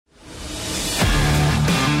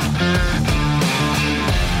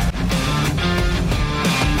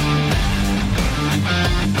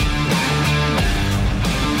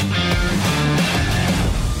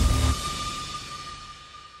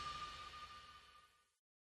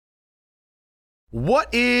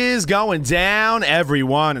What is going down,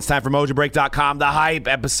 everyone? It's time for MojoBreak.com, The Hype,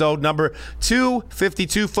 episode number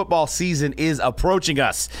 252. Football season is approaching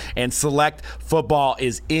us, and Select Football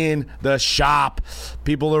is in the shop.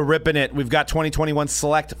 People are ripping it. We've got 2021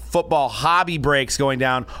 Select Football hobby breaks going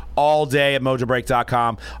down all day at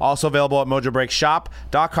MojoBreak.com. Also available at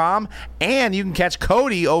MojoBreakShop.com, and you can catch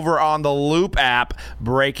Cody over on the Loop app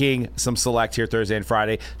breaking some Select here Thursday and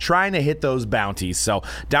Friday, trying to hit those bounties. So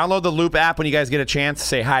download the Loop app when you guys get a chance.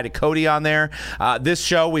 Say hi to Cody on there. This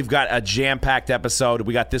show, we've got a jam-packed episode.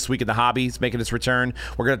 We got This Week in the Hobbies making its return.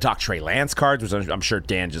 We're going to talk Trey Lance cards, which I'm sure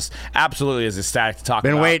Dan just absolutely is ecstatic to talk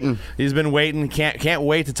about. Been waiting. He's been waiting. Can't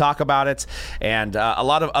wait to talk about it. And a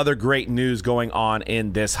lot of other great news going on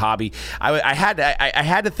in this hobby. I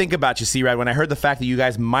had to think about you, C-Rad, when I heard the fact that you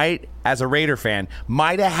guys might, as a Raider fan,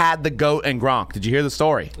 might have had the GOAT and Gronk. Did you hear the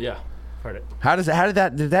story? Yeah. Heard it.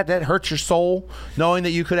 Did that hurt your soul, knowing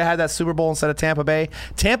that you could have had that Super Bowl instead of Tampa Bay?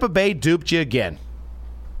 Tampa Bay duped you again.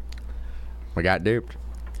 We got duped.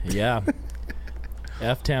 Yeah.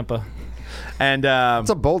 F Tampa. And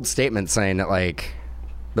It's a bold statement saying that, like,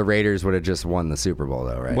 the Raiders would have just won the Super Bowl,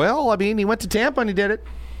 though, right? well, I mean, he went to Tampa and he did it.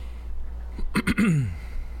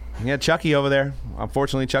 He had Chucky over there.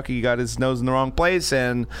 Unfortunately, Chucky got his nose in the wrong place,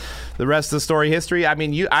 and the rest of the story history. I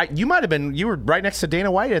mean, you might have been. You were right next to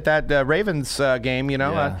Dana White at that Ravens game. You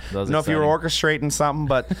know, Yeah, I that don't was know if you were orchestrating something,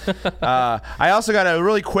 but I also got a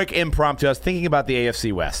really quick impromptu. I was thinking about the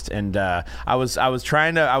AFC West, and I was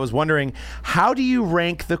wondering, how do you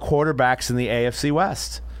rank the quarterbacks in the AFC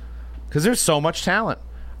West? Because there's so much talent.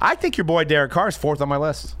 I think your boy Derek Carr is fourth on my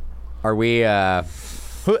list. Are we...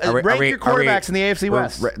 Rank your quarterbacks in the AFC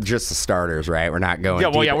West. Just the starters, right? We're not going.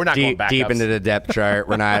 We're not going deep backups. into the depth chart.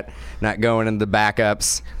 We're not going into the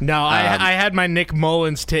backups. No, I had my Nick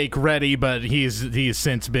Mullins take ready, but he's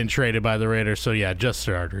since been traded by the Raiders. So yeah, just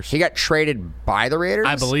starters. He got traded by the Raiders.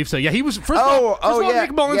 I believe so. Yeah, he was. First of all, yeah,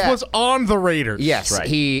 Nick Mullins was on the Raiders. Yes, right.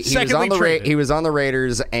 he was on the he was on the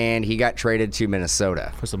Raiders, and he got traded to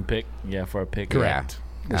Minnesota For some pick. Yeah, for a pick. Correct.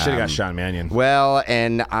 They should have got Sean Mannion. Well,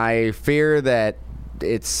 and I fear that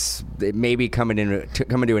it may be coming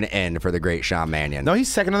to an end for the great Sean Mannion. No,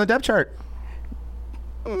 he's second on the depth chart.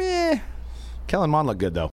 Meh. Kellen Mond looked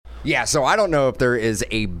good, though. Yeah, so I don't know if there is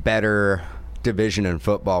a better division in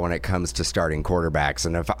football when it comes to starting quarterbacks.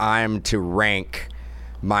 And if I'm to rank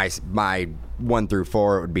my 1 through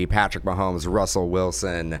 4, it would be Patrick Mahomes, Russell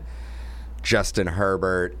Wilson, Justin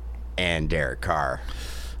Herbert, and Derek Carr.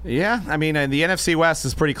 Yeah, I mean, and the NFC West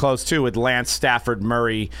is pretty close, too, with Lance, Stafford,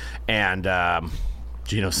 Murray, and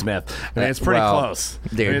Geno Smith. I mean, it's pretty close.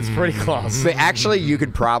 Dude. I mean, it's pretty close. But actually, you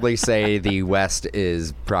could probably say the West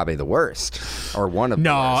is probably the worst, or one of the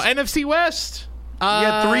worst. NFC West. You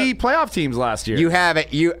had 3 playoff teams last year. You have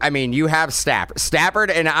it. You have Stafford,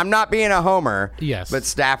 and I'm not being a homer. Yes. But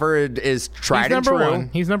Stafford is tried and true.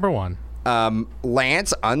 He's number one.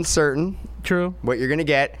 Lance, uncertain True. what you're going to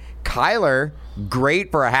get. Kyler,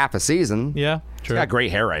 great for a half a season. Yeah. True. He's got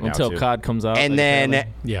great hair right now, Until too. COD comes out. And then,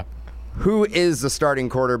 Yeah. who is the starting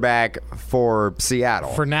quarterback for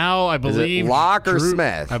Seattle? For now, I believe Locke or Drew,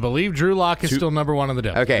 Smith? I believe Drew Lock is still number one on the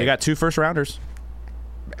depth. Okay. They got 2 first-rounders.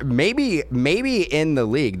 Maybe in the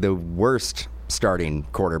league, the worst starting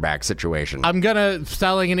quarterback situation. I'm gonna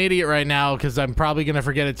sound like an idiot right now because I'm probably gonna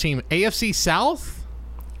forget a team. AFC South,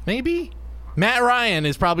 maybe. Matt Ryan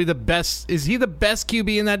is probably the best. Is he the best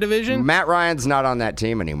QB in that division? Matt Ryan's not on that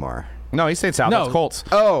team anymore. No, he stayed South. No. That's Colts.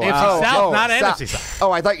 AFC South, not NFC South.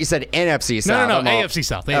 Oh, I thought you said NFC South. No, I'm all- AFC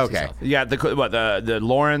South. AFC Okay. South. Yeah, the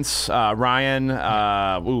Lawrence, Ryan,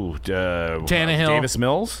 Tannehill. Davis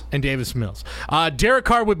Mills. And Davis Mills. Derek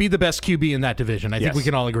Carr would be the best QB in that division. I think Yes. we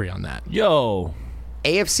can all agree on that. Yo,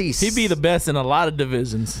 AFC. he'd be the best in a lot of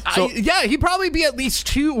divisions. Yeah, he'd probably be at least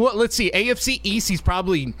 2. Well, let's see. AFC East, he's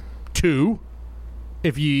probably 2.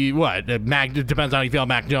 If you it depends on how you feel.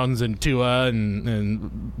 Mac Jones and Tua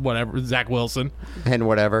and whatever, Zach Wilson and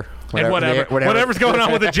whatever. Whatever's going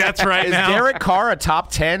on with the Jets right Is now. Derek Carr a top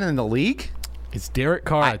 10 in the league? Is Derek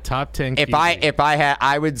Carr a top 10? If QB? I had,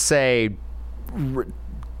 I would say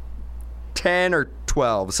 10 or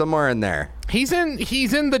 12, somewhere in there. He's in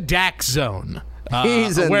the Dak zone.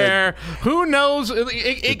 He's in where who knows?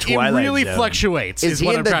 It Twilight really Zone. fluctuates. Is he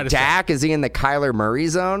what in I'm the trying to say. Dak? Is he in the Kyler Murray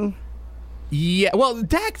zone? Yeah, well,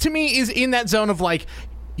 Dak to me is in that zone of like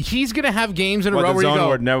he's gonna have games in a row The where you zone go.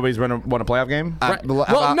 where nobody's won a playoff game? Right.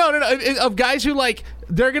 Well, no, of guys who like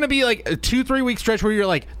they're gonna be like a 2-3 week stretch where you're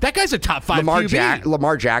like that guy's a top 5 QB.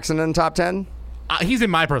 Lamar Jackson in the top 10? He's in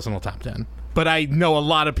my personal top 10, but I know a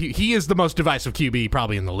lot of people. He is the most divisive QB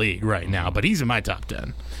probably in the league right now, but he's in my top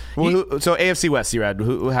 10. So AFC West, C-Rad,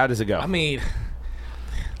 how does it go? I mean,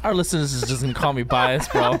 Our listeners is just gonna call me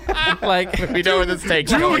biased, bro. Like, We know where this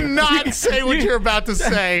takes. Do not say what you're about to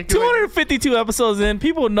say. 252 episodes in,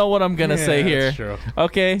 people know what I'm gonna say here. that's true.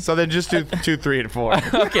 Okay. So then just do 2, 3, and 4.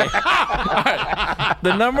 Okay. All right.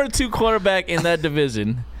 The number 2 quarterback in that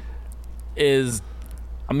division is,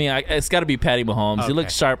 I mean, it's got to be Patty Mahomes. He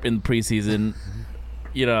looked sharp in the preseason.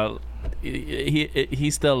 You know,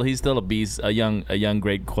 he's still a beast, a young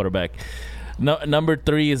great quarterback. No, number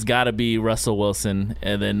 3 has got to be Russell Wilson,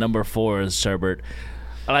 and then number 4 is Sherbert.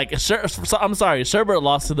 Like, I'm sorry, Sherbert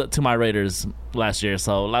lost to my Raiders last year.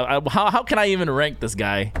 So like, how can I even rank this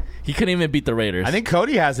guy? He couldn't even beat the Raiders. I think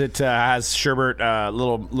Cody has Sherbert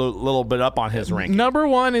little bit up on his rank. Number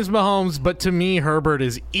 1 is Mahomes, but to me, Herbert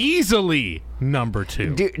is easily number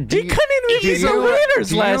 2. he couldn't even beat the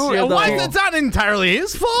Raiders last year, though. Why? That's not entirely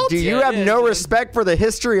his fault. Do you have no respect for the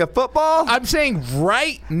history of football? I'm saying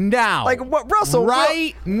right now. Like what? Russell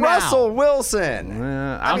Wilson.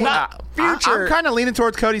 I'm Future kind of leaning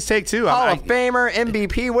towards Cody's take too. Hall of Famer,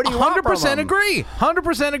 MVP. What do you want from 100% him? agree.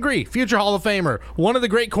 100% agree. Future Hall of Famer. One of the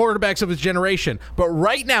great quarterbacks of his generation. But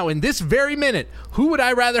right now, in this very minute, who would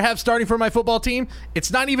I rather have starting for my football team?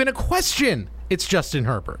 It's not even a question. It's Justin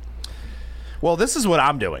Herbert. Well, this is what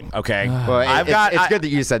I'm doing. Okay, Well, it's good that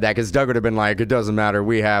you said that because Doug would have been like, "It doesn't matter.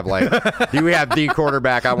 We have the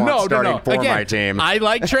quarterback I want starting for Again, my team." I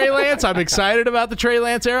like Trey Lance. I'm excited about the Trey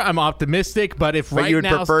Lance era. I'm optimistic. But if but right you would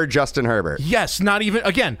now, prefer Justin Herbert. yes, not even.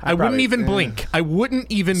 Again, I wouldn't even blink. I wouldn't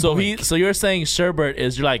even. blink. So you're saying Sherbert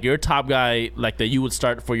is your top guy, like that you would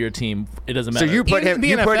start for your team. It doesn't matter. So you put In him. the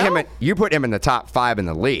You put NFL? him in the top 5 in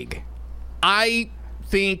the league. I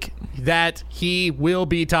think that he will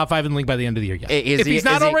be top 5 in the league by the end of the year. Yes. Is He's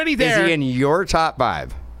not already there. Is he in your top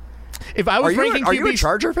 5? If I was ranking Are you a QBs,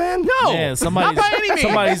 Charger fan? no, Man, not by any means.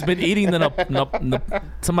 somebody's been eating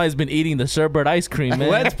somebody's been eating the Sherbert ice cream, man.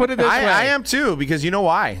 Let's put it this way. I am too, because you know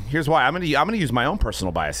why? Here's why. I'm gonna use my own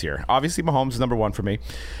personal bias here. Obviously, Mahomes is number 1 for me,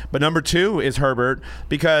 but number 2 is Herbert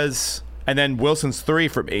because, and then Wilson's 3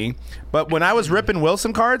 for me. But when I was ripping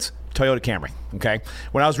Wilson cards, Toyota Camry. Okay,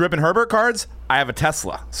 when I was ripping Herbert cards, I have a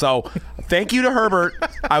Tesla. So thank you to Herbert.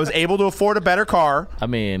 I was able to afford a better car. I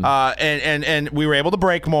mean, and we were able to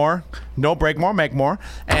break more. No, break more, make more.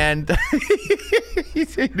 And he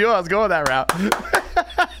knew I was going that route.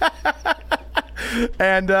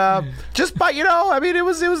 And just by, I mean, it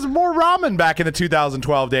was more ramen back in the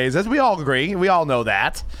 2012 days, as we all agree. We all know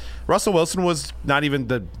that. Russell Wilson was not even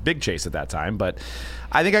the big chase at that time, but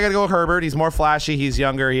I think I got to go with Herbert. He's more flashy. He's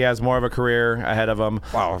younger. He has more of a career ahead of him.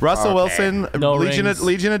 Wow, Russell okay. Wilson, No Legion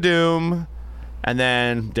rings. of Doom, and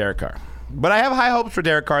then Derek Carr. But I have high hopes for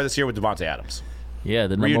Derek Carr this year with Devontae Adams. yeah,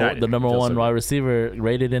 the Reunited. number Feels 1 so good. wide receiver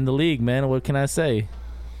rated in the league, man. What can I say?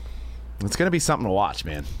 It's going to be something to watch,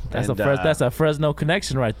 man. That's And, that's a Fresno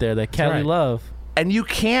connection right there. That Cali right. love. and you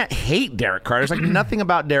can't hate Derek Carr. There's like nothing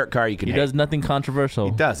about Derek Carr you can He hate. does nothing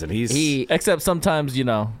controversial. He doesn't. Except sometimes,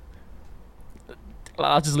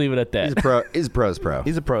 I'll just leave it at that. He's pro's pro.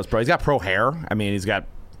 He's a pro's pro. He's got pro hair. I mean, he's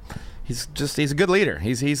a good leader.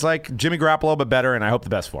 He's like Jimmy Garoppolo, but better, and I hope the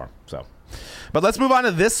best for him. So, but let's move on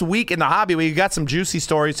to this week in the hobby. We've got some juicy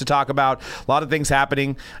stories to talk about. A lot of things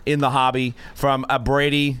happening in the hobby, from a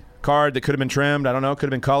Brady card that could have been trimmed, I don't know, could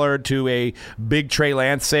have been colored, to a big Trey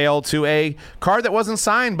Lance sale, to a card that wasn't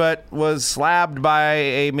signed but was slabbed by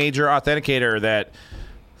a major authenticator that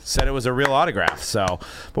said it was a real autograph. So,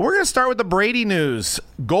 but we're going to start with the Brady news.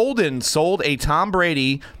 Golden sold a Tom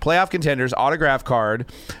Brady playoff contenders autograph card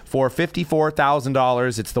for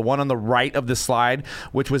 $54,000. It's the one on the right of the slide,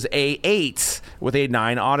 which was a 8 with a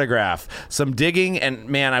 9 autograph. Some digging, and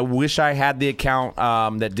man, I wish I had the account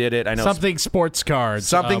that did it. I know Something Sports Cards.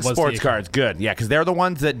 Something was the Sports account. Cards. Good, yeah, because they're the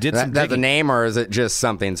ones that did some That the digging. name, or is it just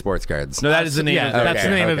something sports cards? No, that is the name. Yeah, of that's the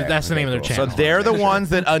name of that's the name of their So channel. they're the ones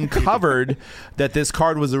that uncovered that this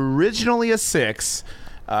card was originally a 6.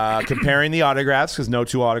 Comparing the autographs, because no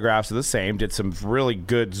 2 autographs are the same. Did some really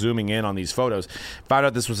good zooming in on these photos. Found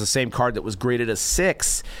out this was the same card that was graded a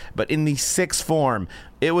 6, but in the 6 form.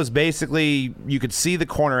 It was basically, you could see the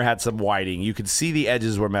corner had some whiting. You could see the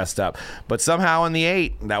edges were messed up. But somehow in the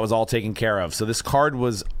 8, that was all taken care of. So this card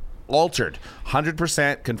was altered,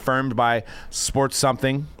 100% confirmed by Sports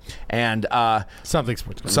Something. And Something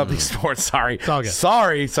Sports Cards. Something Sports, sorry. It's all good.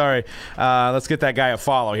 Sorry. Let's get that guy a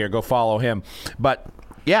follow here. Go follow him. But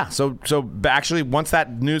yeah, so actually once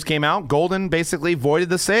that news came out, Golden basically voided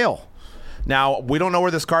the sale. Now, we don't know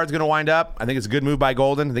where this card's going to wind up. I think it's a good move by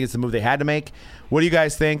Golden. I think it's the move they had to make. What do you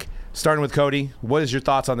guys think? Starting with Cody, what is your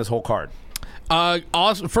thoughts on this whole card?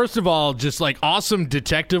 Awesome. First of all, just like awesome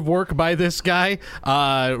detective work by this guy.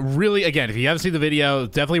 Really, again, if you haven't seen the video,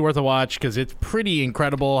 definitely worth a watch because it's pretty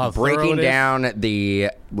incredible how thorough Breaking it is. down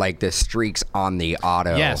the streaks on the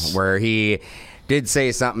auto, Yes. where he did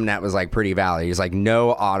say something that was like pretty valid. He's like,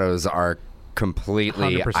 no autos are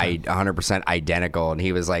completely 100%. 100% identical, and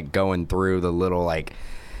he was like going through the little like,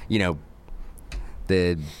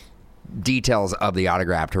 the details of the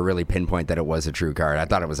autograph to really pinpoint that it was a true card. I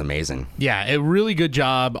thought it was amazing. Yeah, a really good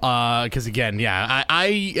job. Because again,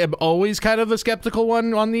 I am always kind of a skeptical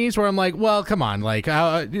one on these, where I'm like, well, come on, like,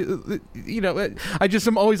 I just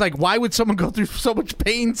am always like, why would someone go through so much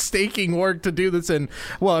painstaking work to do this? And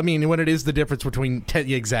well, I mean, when it is the difference between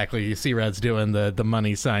exactly, C-Rad's doing the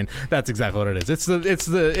money sign. That's exactly what it is. It's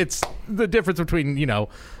the difference between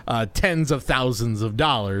tens of thousands of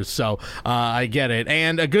dollars. So I get it,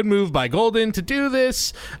 and a good move by Golden to do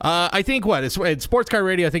this. I think it's Sports Car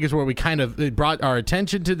Radio, I think, is where we kind of brought our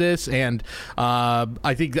attention to this, and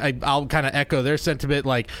I think I'll kind of echo their sentiment.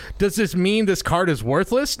 Like, does this mean this card is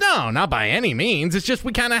worthless? No, not by any means. It's just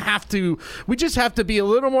we have to be a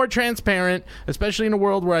little more transparent, especially in a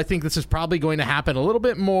world where I think this is probably going to happen a little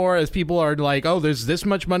bit more as people are like, oh, there's this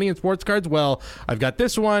much money in sports cards. Well, I've got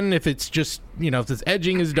this one. If it's just if this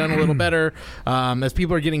edging is done a little better, as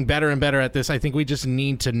people are getting better and better at this, I think we just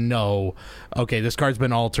need to know, okay, this card's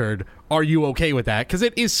been altered. Are you okay with that? Because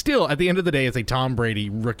it is still, at the end of the day, it's a Tom Brady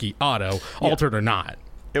rookie auto, altered or not.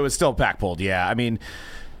 It was still back pulled, yeah. I mean,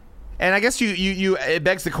 and I guess it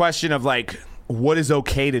begs the question of like, what is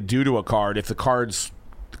okay to do to a card if the card's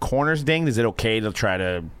corners dinged? Is it okay to try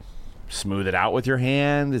to smooth it out with your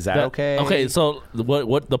hand? Is that okay? Okay, so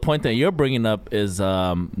what the point that you're bringing up is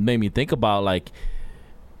made me think about, like,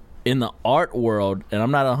 in the art world, and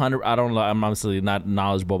I'm obviously not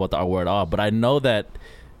knowledgeable about the art world at all, but I know that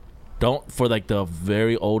for like the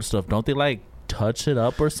very old stuff, don't they like touch it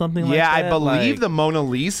up or something like that? Yeah, I believe like, the Mona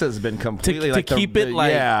Lisa has been completely to keep it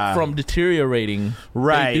from deteriorating.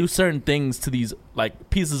 Right. They do certain things to these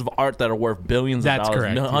like pieces of art that are worth billions of dollars,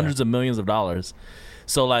 correct, hundreds of millions of dollars.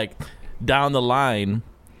 So like down the line,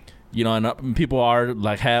 and people are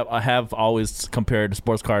like have always compared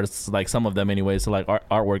sports cards, like some of them anyways, to like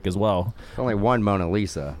artwork as well. Only one Mona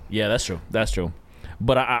Lisa. Yeah, that's true.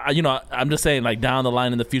 But I'm just saying, like down the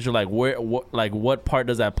line in the future, like what part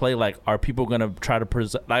does that play? Like, are people gonna try to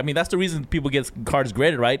preserve? I mean, that's the reason people get cards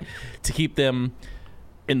graded, right? To keep them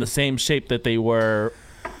in the same shape that they were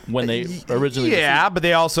when they originally. Yeah, but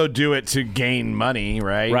they also do it to gain money,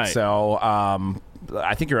 right? Right. So,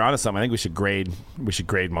 I think you're onto something. I think we should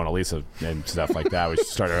grade Mona Lisa and stuff like that. We should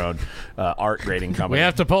start our own art grading company. We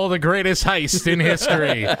have to pull the greatest heist in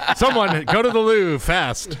history. Someone go to the Louvre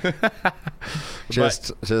fast.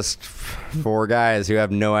 Just four guys who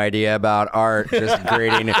have no idea about art, just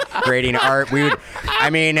grading art.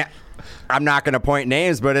 I'm not going to point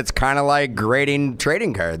names, but it's kind of like grading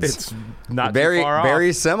trading cards. It's not very too far off.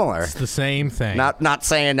 very similar. It's the same thing. Not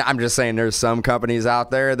saying. I'm just saying there's some companies out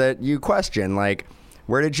there that you question, like,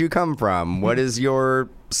 where did you come from? What is your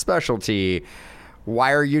specialty?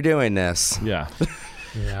 Why are you doing this? Yeah.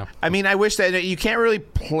 Yeah. I mean, I wish that you can't really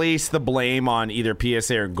place the blame on either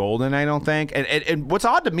PSA or Golden, I don't think. And what's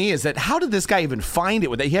odd to me is that how did this guy even find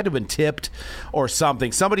it? He had to have been tipped or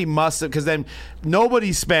something. Somebody must have, because then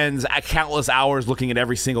nobody spends countless hours looking at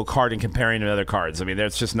every single card and comparing to other cards. I mean,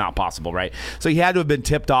 that's just not possible, right? So he had to have been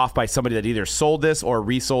tipped off by somebody that either sold this or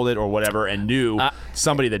resold it or whatever and knew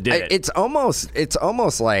somebody that did it. It's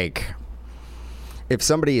almost like, if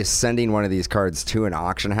somebody is sending one of these cards to an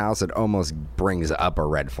auction house, it almost brings up a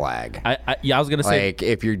red flag. I was gonna say, like,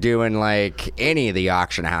 if you're doing like any of the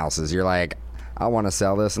auction houses, you're like, I want to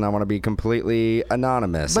sell this and I want to be completely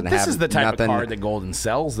anonymous. But and this have is the type nothing. of card that Golden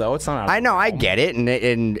sells, though. It's not. I know, I get it,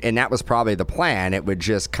 and that was probably the plan. It would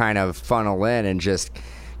just kind of funnel in and just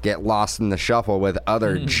get lost in the shuffle with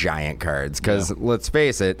other giant cards. Because let's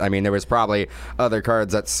face it, I mean, there was probably other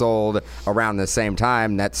cards that sold around the same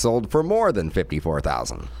time that sold for more than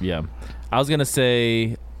 $54,000. yeah, I was gonna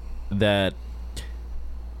say that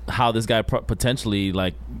how this guy potentially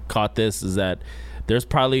like caught this is that there's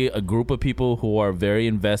probably a group of people who are very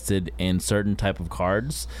invested in certain type of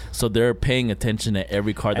cards, so they're paying attention to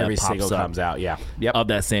every card Every that pops single up comes out, yeah. Yep. of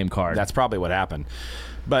that same card. That's probably what happened.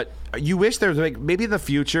 But you wish there was like maybe in the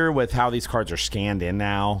future with how these cards are scanned in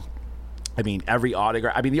now. I mean, every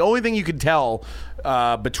autograph. I mean, the only thing you can tell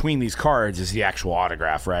between these cards is the actual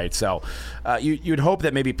autograph, right? So you'd hope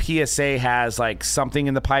that maybe PSA has like something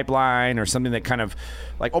in the pipeline or something that kind of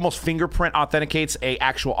like almost fingerprint authenticates a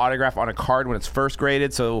actual autograph on a card when it's first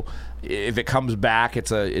graded. So if it comes back, it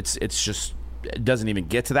doesn't even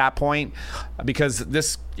get to that point, because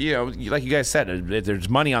this like you guys said, there's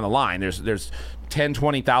money on the line. There's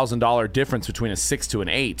 $10,000-$20,000 difference between a 6 to an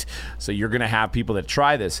 8. So you're going to have people that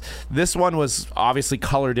try this. This one was obviously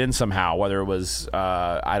colored in somehow, whether it was,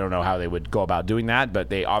 I don't know how they would go about doing that, but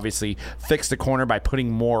they obviously fixed the corner by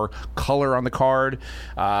putting more color on the card.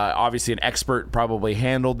 Obviously an expert probably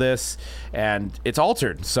handled this, and it's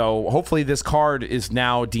altered. So hopefully this card is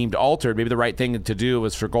now deemed altered. Maybe the right thing to do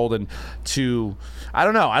was for Golden to, I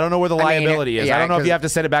don't know where the liability is. Yeah, I don't know if you have to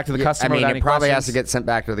send it back to the customer. It probably has to get sent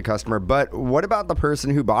back to the customer. But what about the person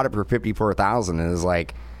who bought it for $54,000 and is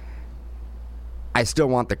like, I still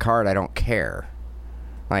want the card. I don't care.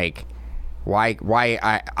 Like, why?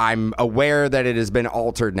 I'm aware that it has been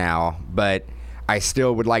altered now, but I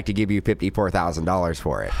still would like to give you $54,000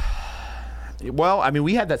 for it. Well, I mean,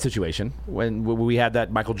 we had that situation when we had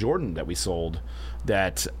that Michael Jordan that we sold.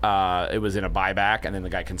 That it was in a buyback, and then the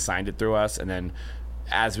guy consigned it through us, and then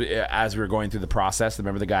as we were going through the process,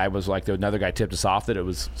 remember the guy was like, another guy tipped us off that it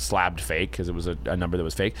was slabbed fake because it was a number that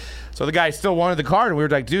was fake. So the guy still wanted the card, and we were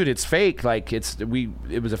like, dude, it's fake. Like it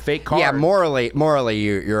was a fake card. Yeah, morally,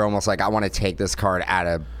 you're almost like, I want to take this card out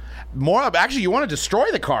of. Actually, you want to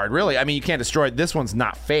destroy the card, really. I mean, you can't destroy it. This one's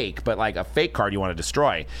not fake, but like a fake card you want to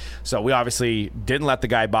destroy. So we obviously didn't let the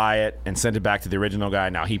guy buy it and sent it back to the original guy.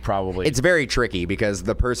 Now he probably... It's very tricky because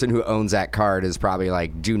the person who owns that card is probably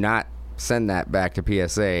like, do not send that back to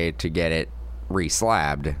PSA to get it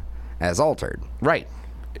re-slabbed as altered. Right.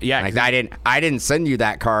 Yeah. Like I didn't send you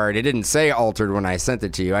that card. It didn't say altered when I sent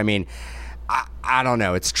it to you. I mean... I don't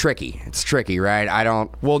know. It's tricky. It's tricky, right? I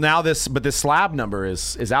don't. Well, now this slab number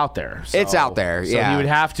is out there. So, it's out there. So yeah. he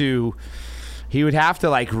would have to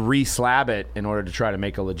like re-slab it in order to try to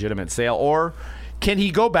make a legitimate sale. Or can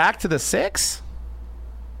he go back to the 6?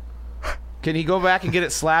 Can he go back and get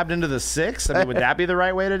it slabbed into the 6? I mean, would that be the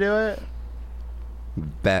right way to do it?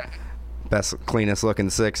 Best cleanest looking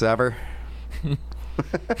 6 ever.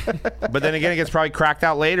 But then again, it gets probably cracked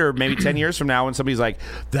out later, maybe 10 years from now, when somebody's like,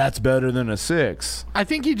 that's better than a 6. I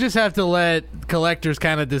think you just have to let collectors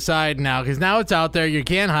kind of decide now, because now it's out there. You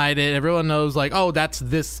can't hide it. Everyone knows, like, oh, that's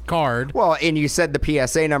this card. Well, and you said the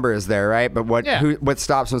PSA number is there, right? But what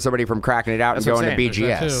stops somebody from cracking it out That's and what going I'm to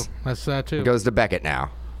BGS? That's that too. It goes to Beckett now.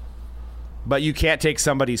 But you can't take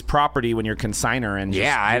somebody's property when you're consigner, and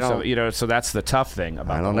so that's the tough thing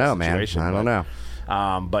about I don't the whole know, man. situation. I don't know.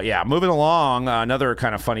 But yeah, moving along, another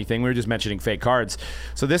kind of funny thing. We were just mentioning fake cards.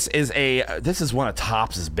 So this is one of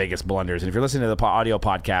Topps' biggest blunders. And if you're listening to the audio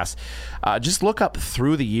podcast, just look up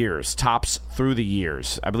Through the Years, Topps Through the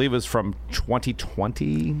Years. I believe it was from 2020,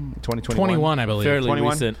 2021. 21, I believe. Fairly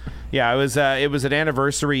 21? recent. Yeah, it was an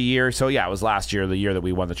anniversary year. So yeah, it was last year, the year that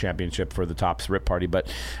we won the championship for the Topps Rip Party. But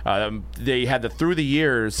they had the Through the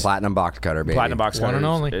Years Platinum box cutter, baby. Platinum box One cutter. and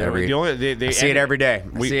only. I see it every day.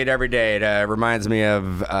 I see it every day. It reminds me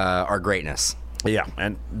of our greatness. Yeah,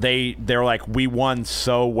 and they're like, we won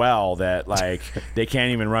so well that like they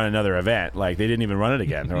can't even run another event. Like they didn't even run it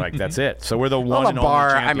again. They're like, that's it. So we're the one and only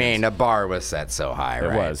champions. I mean, the bar was set so high, It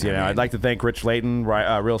right? was. I'd like to thank Rich Layton,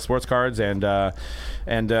 Real Sports Cards, and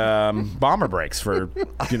Bomber Breaks for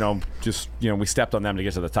we stepped on them to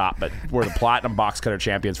get to the top. But we're the Platinum Box Cutter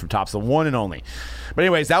champions from Topps, the one and only. But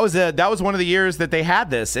anyways, that was one of the years that they had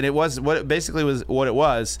this, and it was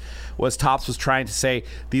Topps was trying to say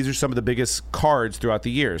these are some of the biggest cards throughout the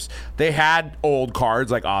years. They had old cards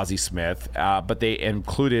like Ozzie Smith, but they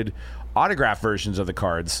included autograph versions of the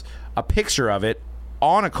cards, a picture of it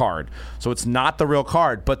on a card. So it's not the real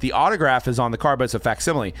card, but the autograph is on the card, but it's a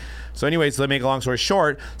facsimile. So anyways, let me make a long story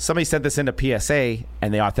short, somebody sent this into PSA,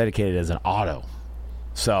 and they authenticated it as an auto.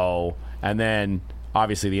 So, and then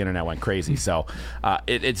obviously the internet went crazy. So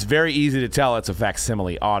it's very easy to tell it's a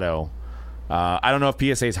facsimile auto. I don't know if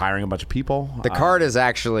PSA is hiring a bunch of people. The card is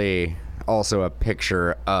actually also a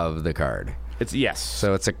picture of the card. Yes.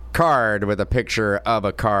 So it's a card with a picture of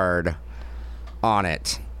a card on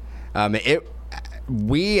it.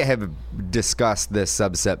 We have discussed this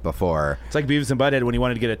subset before. It's like Beavis and Butthead when he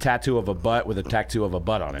wanted to get a tattoo of a butt with a tattoo of a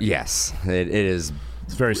butt on it. Yes, it is.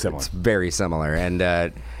 It's very similar. It's very similar.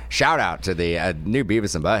 And shout out to the new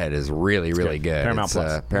Beavis and Butthead is really, really good. Paramount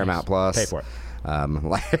Plus. Paramount Plus. Pay for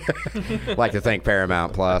it. Like to thank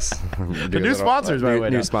Paramount Plus. The new sponsors, by the way.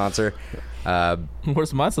 New sponsor.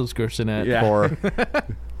 Where's my subscription at? Yeah.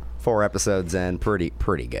 Four episodes in, pretty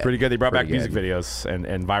good. Pretty good. They brought back music videos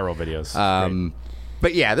and viral videos.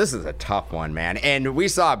 But yeah, this is a tough one, man. And we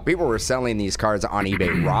saw people were selling these cards on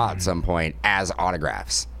eBay raw at some point as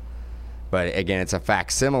autographs. But again, it's a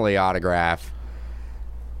facsimile autograph.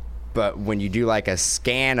 But when you do like a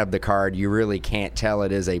scan of the card, you really can't tell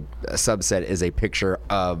it is a subset is a picture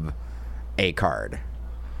of a card.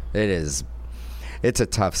 It is. It's a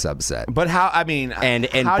tough subset. But how? I mean, And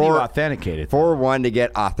how do you authenticate it? For one to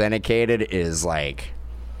get authenticated is like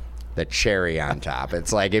the cherry on top.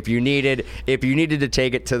 It's like if you needed to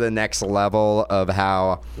take it to the next level of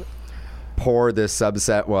how poor this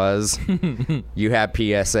subset was, you have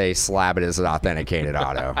PSA slab it as an authenticated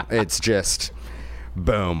auto. It's just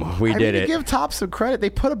boom, we did it. Give Topps some credit. They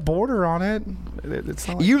put a border on it. It's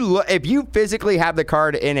not like If you physically have the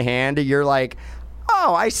card in hand, you're like,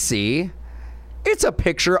 oh, I see. It's a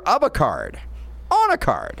picture of a card on a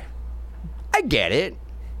card. I get it.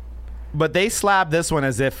 But they slabbed this one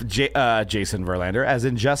as if Jason Verlander, as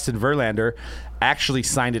in Justin Verlander, actually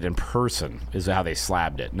signed it in person. Is how they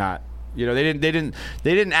slabbed it. Not, they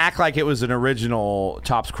didn't act like it was an original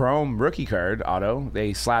Topps Chrome rookie card auto.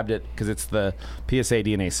 They slabbed it because it's the PSA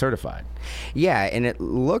DNA certified. Yeah, and it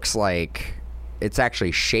looks like it's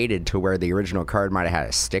actually shaded to where the original card might have had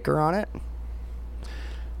a sticker on it.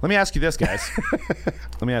 Let me ask you this, guys.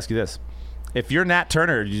 Let me ask you this. If you're Nat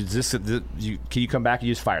Turner, can you come back and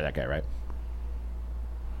you just fire that guy, right?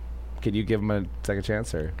 Can you give him a second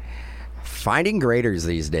chance, or finding graders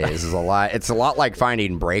these days is a lot? It's a lot like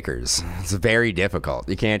finding breakers. It's very difficult.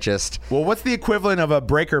 You can't just. Well, what's the equivalent of a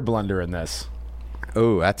breaker blunder in this?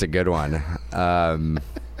 Oh, that's a good one.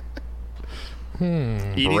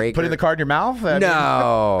 Putting the card in your mouth?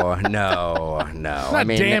 No. Not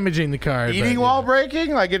damaging the card. Eating but, while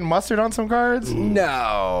breaking? Like getting mustard on some cards?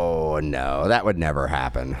 No, that would never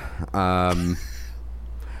happen.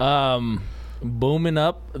 Booming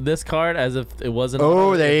up this card as if it wasn't.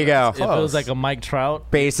 Oh, there you go. If it was like a Mike Trout.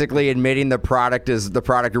 Basically admitting the product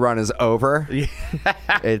run is over.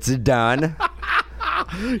 It's done.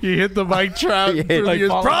 You hit the Mike Trout.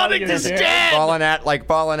 Product is dead. Falling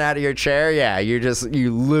out of your chair. Yeah, you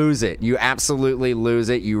lose it. You absolutely lose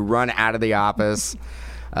it. You run out of the office.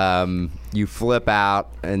 You flip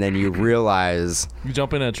out, and then you realize you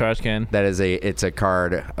jump in a trash can. That it's a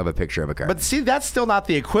card of a picture of a card. But see, that's still not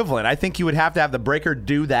the equivalent. I think you would have to have the breaker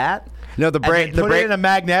do that. No, put it in a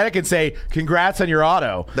magnetic and say congrats on your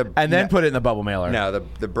auto, and then put it in the bubble mailer. No,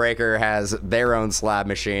 the breaker has their own slab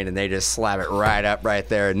machine, and they just slab it right up right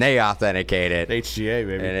there, and they authenticate it. HGA,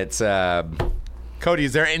 baby. And it's Cody,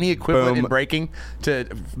 is there any equivalent in breaking to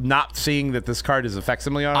not seeing that this card is a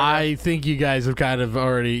facsimile on it? I think you guys have kind of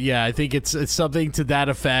already. Yeah, I think it's something to that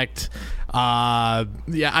effect. I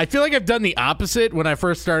feel like I've done the opposite. When I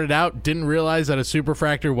first started out, didn't realize that a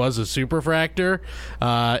superfractor was a superfractor,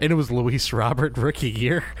 and it was Luis Robert rookie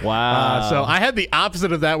year. Wow. So I had the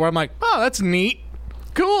opposite of that, where I'm like, oh, that's neat,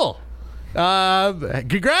 cool.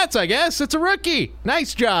 Congrats, I guess it's a rookie.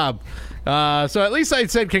 Nice job. So at least I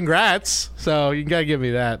said congrats. So you gotta give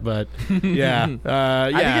me that. But yeah,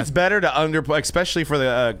 I think it's better to underplay, especially for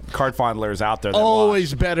the card fondlers out there.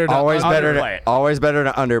 Always better to underplay it. Always better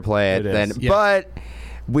to underplay it than. Yeah. But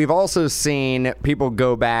we've also seen people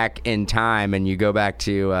go back in time, and you go back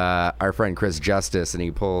to our friend Chris Justice, and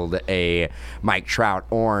he pulled a Mike Trout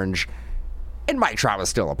orange. And Mike Trout was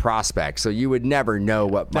still a prospect, so you would never know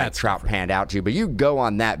what Mike Trout panned out to. But you go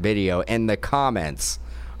on that video, and the comments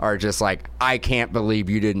are just like, I can't believe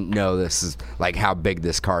you didn't know this is like how big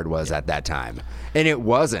this card was at that time. And it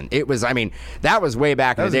wasn't. It was, I mean, that was way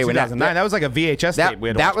back in the day when 2009. That was like a VHS tape.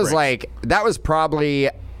 That was probably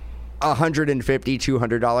 $150,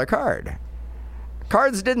 $200 card.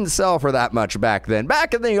 Cards didn't sell for that much back then.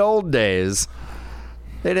 Back in the old days,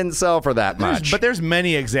 they didn't sell for that much. But there's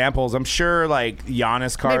many examples. I'm sure, like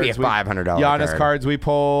Giannis cards. Maybe a $500 Giannis card. cards we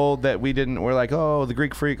pulled that we didn't. We're like, oh, the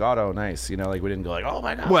Greek Freak auto, nice. Like we didn't go like, oh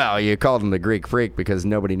my god. Well, you called him the Greek Freak because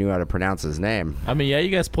nobody knew how to pronounce his name. I mean, yeah,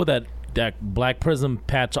 you guys pulled that Black Prism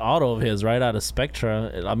patch auto of his right out of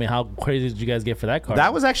Spectra. I mean, how crazy did you guys get for that card?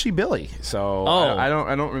 That was actually Billy. So I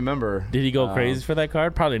don't remember. Did he go crazy for that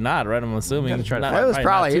card? Probably not, right? I'm assuming. It was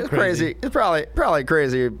probably crazy. It's probably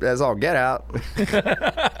crazy as all get out.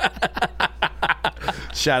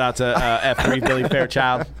 Shout out to F3 Billy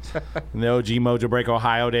Fairchild in the OG Mojo Break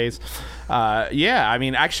Ohio days. Yeah, I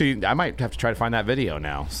mean, actually, I might have to try to find that video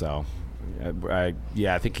now. So, I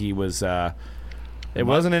think he was. It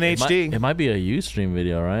wasn't in HD. It might be a Ustream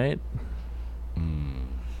video, right?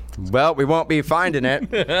 Well, we won't be finding it.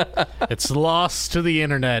 It's lost to the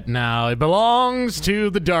internet now. It belongs to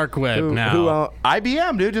the dark web now.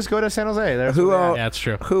 IBM, dude. Just go to San Jose. That's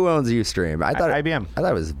true. Who owns Ustream? I thought IBM. I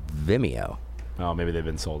thought it was Vimeo. Oh, maybe they've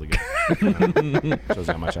been sold again. Shows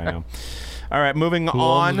how much I know. All right, moving Who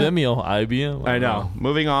on. owns Vimeo, IBM. I know.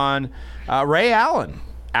 Moving on. Ray Allen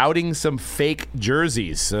outing some fake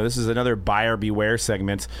jerseys. So this is another buyer beware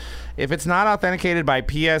segment. If it's not authenticated by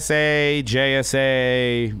PSA,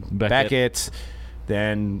 JSA, Beckett,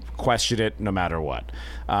 then question it no matter what.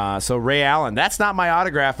 So Ray Allen, that's not my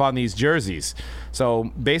autograph on these jerseys.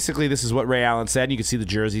 So basically, this is what Ray Allen said. You can see the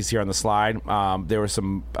jerseys here on the slide. There were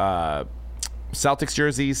some Celtics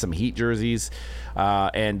jerseys, some Heat jerseys,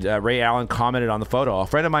 and Ray Allen commented on the photo. A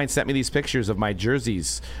friend of mine sent me these pictures of my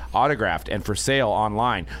jerseys autographed and for sale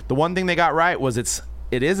online. The one thing they got right was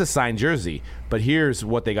it is a signed jersey, but here's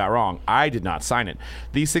what they got wrong. I did not sign it.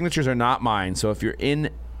 These signatures are not mine, so if you're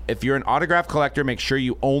an autograph collector, make sure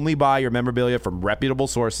you only buy your memorabilia from reputable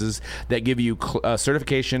sources that give you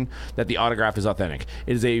certification that the autograph is authentic.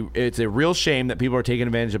 It's a real shame that people are taking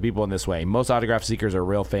advantage of people in this way. Most autograph seekers are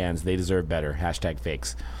real fans. They deserve better.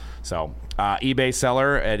 #fakes. So eBay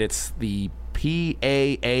seller, and it's the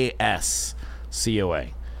PAAS COA,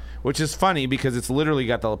 which is funny because it's literally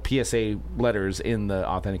got the PSA letters in the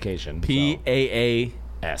authentication.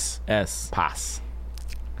 PAAS. Pass.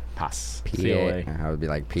 PA, I would be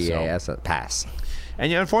like PAS, pass.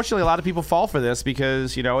 And unfortunately, a lot of people fall for this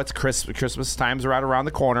because it's Christmas times are right around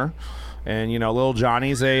the corner, and little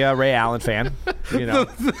Johnny's a Ray Allen fan. The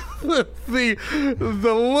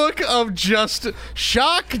look of just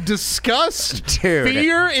shock, disgust, Dude,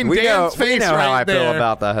 fear in Dan's face. We know right how I there. feel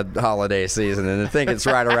about the holiday season, and I think it's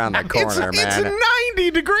right around the corner, man. It's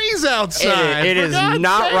 90 degrees outside. It is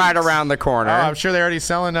not right around the corner. Oh, I'm sure they're already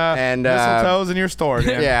selling mistletoes in your store.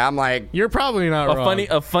 Dan. Yeah, I'm like, You're probably not wrong.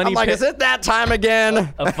 I'm like, is it that time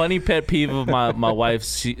again? A funny pet peeve of my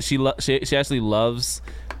wife's. She actually loves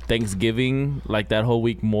Thanksgiving, like that whole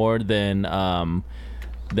week, more than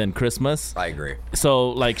Christmas. I agree.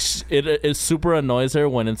 So it super annoys her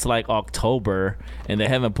when it's like October and they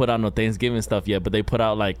haven't put out no Thanksgiving stuff yet, but they put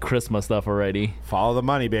out like Christmas stuff already. Follow the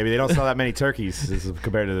money, baby. They don't sell that many turkeys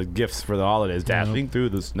compared to the gifts for the holidays. Dashing through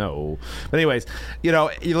the snow. But anyways,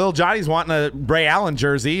 little Johnny's wanting a Ray Allen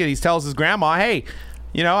jersey, and he tells his grandma, "Hey,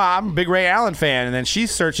 I'm a big Ray Allen fan," and then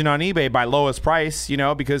she's searching on eBay by lowest price,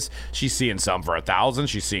 because she's seeing some for $1,000,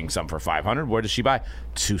 she's seeing some for $500. Where does she buy?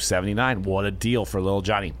 $279. What a deal for little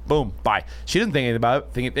Johnny! Boom, buy. She didn't think anything about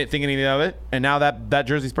it, think anything of it, and now that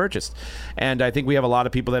jersey's purchased. And I think we have a lot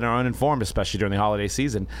of people that are uninformed, especially during the holiday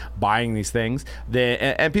season, buying these things.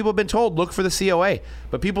 And people have been told, look for the COA,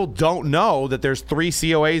 but people don't know that there's 3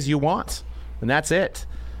 COAs you want, and that's it.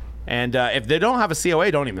 And if they don't have a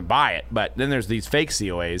COA, don't even buy it. But then there's these fake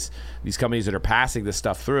COAs, these companies that are passing this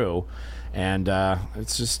stuff through. And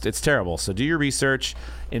it's terrible. So do your research.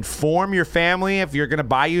 Inform your family if you're going to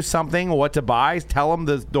buy you something, what to buy. Tell them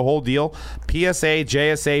the whole deal. PSA,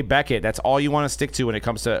 JSA, Beckett. That's all you want to stick to when it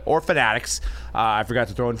comes to, or Fanatics. I forgot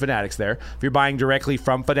to throw in Fanatics there. If you're buying directly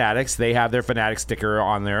from Fanatics, they have their Fanatics sticker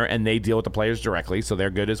on there, and they deal with the players directly, so they're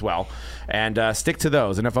good as well. And stick to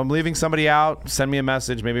those. And if I'm leaving somebody out, send me a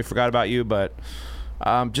message. Maybe I forgot about you, but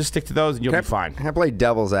just stick to those and you'll be fine. Can I play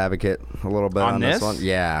devil's advocate a little bit on this one?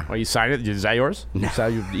 Yeah. Well, you signed it? Is that yours? You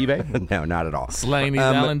signed your eBay? No, not at all. Slaying these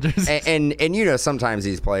Allen jerseys. And sometimes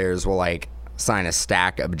these players will sign a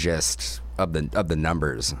stack of just of the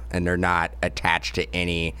numbers, and they're not attached to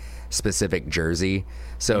any specific jersey.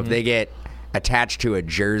 So if they get attached to a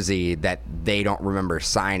jersey that they don't remember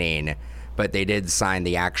signing, but they did sign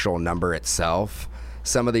the actual number itself,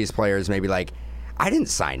 some of these players may be like, I didn't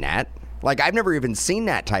sign that. I've never even seen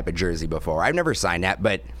that type of jersey before. I've never signed that,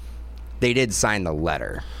 but they did sign the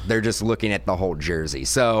letter. They're just looking at the whole jersey.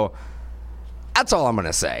 So that's all I'm going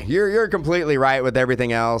to say. You're completely right with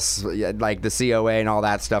everything else, like the COA and all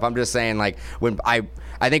that stuff. I'm just saying, when I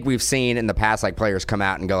think we've seen in the past, players come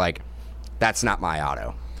out and go that's not my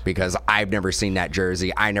auto, because I've never seen that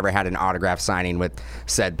jersey. I never had an autograph signing with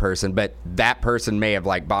said person, but that person may have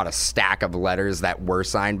bought a stack of letters that were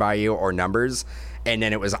signed by you or numbers, and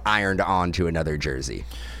then it was ironed on to another jersey.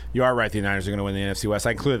 You are right. The Niners are going to win the NFC West.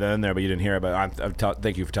 I included that in there, but you didn't hear it. But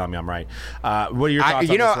thank you for telling me I'm right. What are your thoughts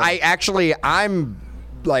on this one? I'm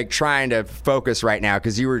trying to focus right now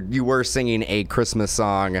because you were singing a Christmas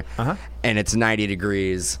song, and it's 90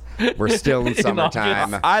 degrees. We're still in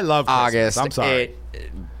summertime. I love Christmas. August. I'm sorry.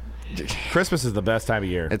 Christmas is the best time of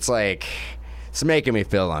year. It's it's making me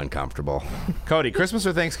feel uncomfortable. Cody, Christmas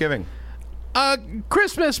or Thanksgiving?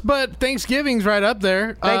 Christmas, but Thanksgiving's right up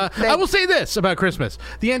there. I will say this about Christmas.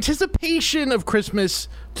 The anticipation of Christmas,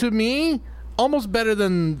 to me, almost better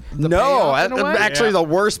than the payoff in a way. Actually the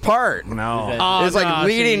worst part. No.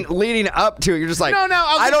 It's leading up to it. You're just like,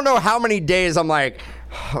 I don't know how many days I'm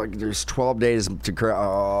there's 12 days to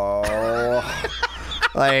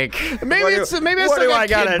maybe it's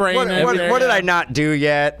like a kid brain. What did I not do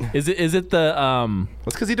yet? Is it the Well,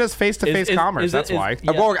 it's because he does face-to-face commerce. That's why.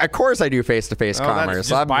 Well, of course I do face-to-face commerce.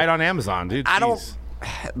 Just buy it on Amazon, dude. I don't.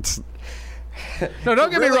 No,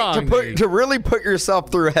 don't get me wrong. To really put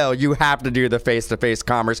yourself through hell, you have to do the face-to-face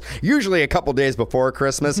commerce. Usually a couple days before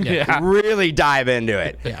Christmas. Yeah. Really dive into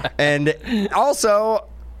it. Yeah. And also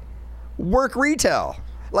work retail.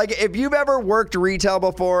 Like if you've ever worked retail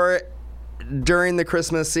before during the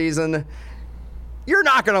Christmas season, you're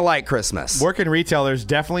not going to like Christmas. Working retail, there's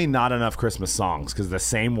definitely not enough Christmas songs because the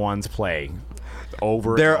same ones play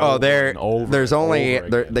over and over. There's only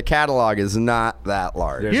again. the catalog is not that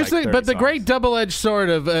large. There's Here's like 30 but the songs. great double-edged sword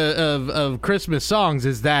of Christmas songs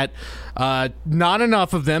is that not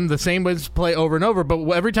enough of them, the same ones play over and over. But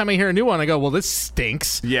every time I hear a new one, I go, "Well, this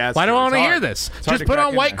stinks. Yeah, it's why do true. I want to It's hear hard. this? It's hard Just to put crack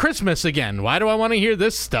on in White there. Christmas again. Why do I want to hear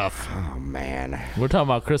this stuff?" Oh man. We're talking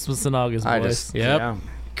about Christmas in August, I boys. just- Yep. Yeah.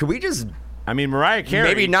 Could we just I mean, Mariah Carey.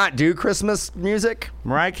 maybe not do Christmas music?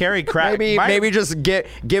 Mariah Carey cracked. Maybe just give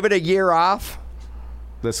it a year off.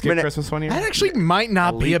 the skip Christmas one year. That actually might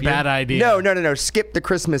not be a leap year? bad idea. No. Skip the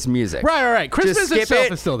Christmas music. Right. Christmas Just skip itself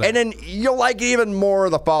it, is still there. and then you'll like it even more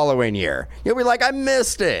the following year. You'll be like, I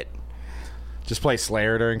missed it. Just play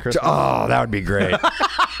Slayer during Christmas. Oh, that would be great.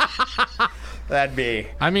 That'd be.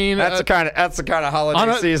 I mean, That's the kind of holiday on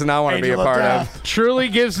a- season I want to be a Angel of part Death. of. truly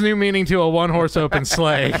gives new meaning to a one-horse open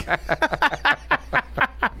sleigh.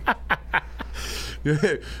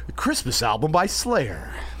 Christmas album by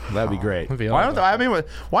Slayer. That'd be great. that'd be Why awesome.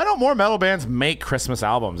 why don't more metal bands make Christmas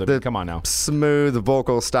albums? I mean, come on now. Smooth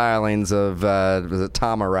vocal stylings of was it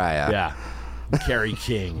Tom Araya? Yeah. Kerry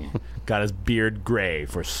King got his beard gray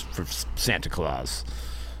for Santa Claus.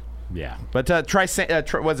 Yeah, but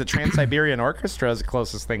was it Trans-Siberian Orchestra is the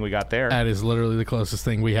closest thing we got there. That is literally the closest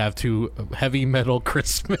thing we have to heavy metal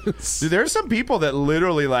Christmas. Dude, there's some people that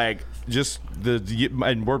literally like just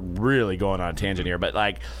and we're really going on a tangent here, but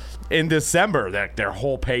like in December, their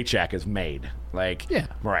whole paycheck is made. Like Yeah.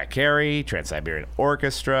 Mariah Carey, Trans-Siberian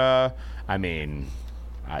Orchestra. I mean,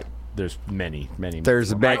 there's many.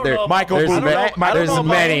 There's Michael Michael Bublé. Bublé. I don't there's know about-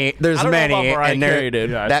 many. There's I don't know many, about Mariah and Carey,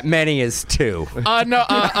 dude. that many is two.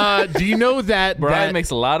 Do you know that Mariah that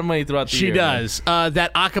makes a lot of money throughout the she year. man. does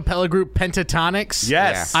that a cappella group Pentatonics?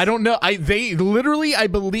 Yes. I don't know. They literally, I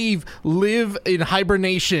believe, live in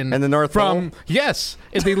hibernation In the North from Pole? Yes,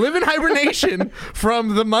 if they live in hibernation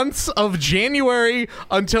from the months of January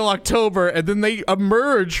until October, and then they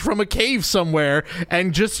emerge from a cave somewhere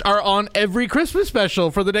and just are on every Christmas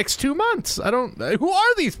special for the next 2 months. I don't. Who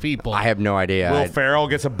are these people? I have no idea. Will Ferrell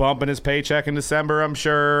gets a bump in his paycheck in December, I'm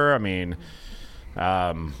sure. I mean,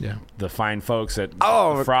 the fine folks at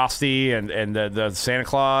Frosty and the Santa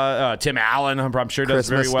Claus, Tim Allen, I'm sure does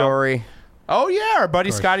Christmas very well. Story. Oh yeah, our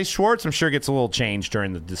buddy Scotty Schwartz, I'm sure gets a little change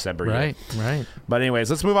during the December year. Right. But anyways,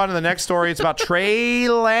 let's move on to the next story. It's about Trey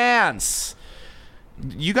Lance.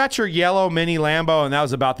 You got your yellow mini Lambo, and that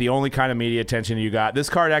was about the only kind of media attention you got. This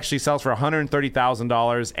card actually sells for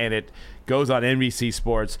 $130,000, and it goes on NBC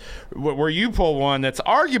Sports, where you pull one that's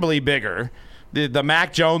arguably bigger. The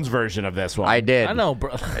Mac Jones version of this one. I did. I know,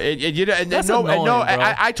 bro. That's annoying, bro.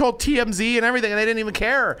 I told TMZ and everything, and they didn't even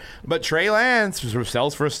care. But Trey Lance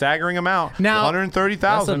sells for a staggering amount. Now- That's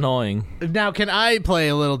 $130,000. annoying. Now, can I play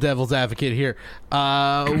a little devil's advocate here?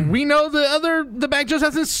 We know the Mac Jones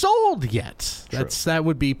hasn't sold yet. That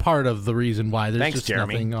would be part of the reason why there's Thanks, just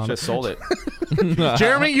Jeremy. nothing on Just sold it.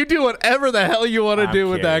 Jeremy, you do whatever the hell you want to I'm do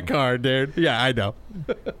with that kidding. card, dude. Yeah, I know.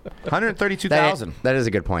 $132,000. That is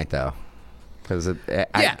a good point, though. Because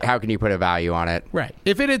Yeah. how can you put a value on it? Right.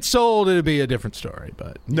 If it had sold, it'd be a different story,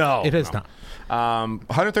 but No, it has no. not.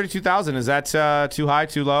 $132,000. Is that too high,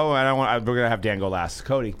 too low? We're gonna have Dan go last.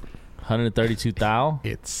 Cody. 132,000.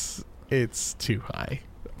 It's too high.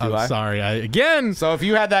 Too I'm high? sorry. Again. So if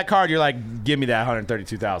you had that card, you're like, give me that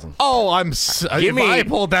 $132,000. Oh, if I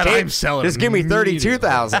pulled that, I'm selling. Just give me immediately.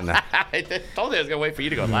 32,000. I told you I was gonna wait for you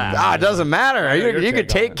to go last. It doesn't matter. your You could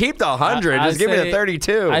take on it. keep the 100. I Just give me the say-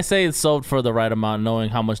 32. I say it's sold for the right amount, knowing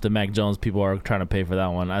how much the Mac Jones people are trying to pay for that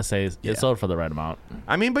one. I say it's sold for the right amount.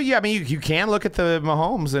 I mean, but yeah, I mean, you can look at the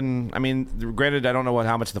Mahomes, and I mean, granted, I don't know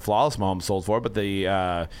how much the flawless Mahomes sold for, but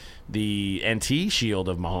the NT Shield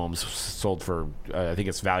of Mahomes sold for, I think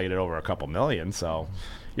it's valued at over a couple million. So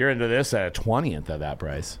you're into this at a 20th of that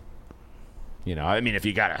price. You know, I mean, if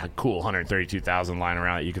you got a cool 132,000 lying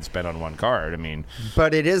around that you could spend on one card, I mean,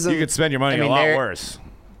 but it isn't. you could spend your money a lot worse.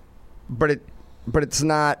 But it's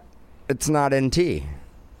not. It's not NT.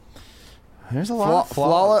 There's a lot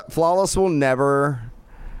of Flawless will never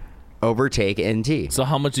overtake NT. So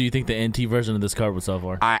how much do you think the NT version of this card would sell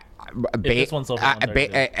for? This one sold for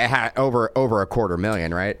 132. over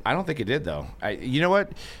 $250,000, right? I don't think it did though. You know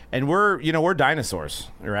what? And we're dinosaurs,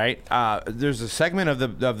 right? There's a segment of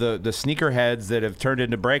the sneaker heads that have turned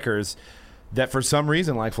into breakers that for some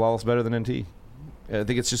reason like Flawless better than NT. I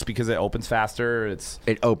think it's just because it opens faster.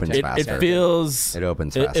 It opens faster. It feels. It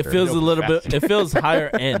opens faster. It feels a little bit. It feels higher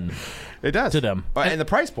end. It does to them, and the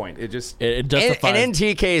price point. It just it justifies. And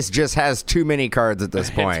NT case just has too many cards at this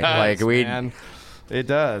point. It does, like we. man. It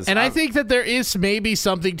does. And I think that there is maybe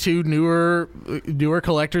something to newer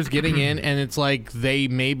collectors getting in, and it's like they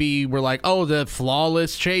maybe were like, oh, the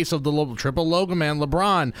flawless chase of the triple logo man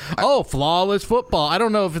LeBron. Oh, flawless football. I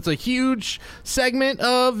don't know if it's a huge segment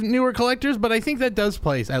of newer collectors, but I think that does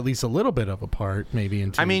play at least a little bit of a part, maybe.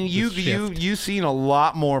 Into I mean, you've seen a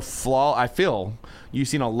lot more I feel you've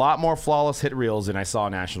seen a lot more flawless hit reels than I saw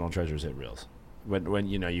National Treasures hit reels when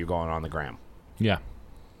you're going on the gram. Yeah.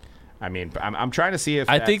 I mean, I'm trying to see if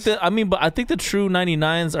but I think the true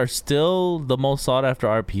 99s are still the most sought after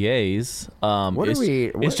RPAs.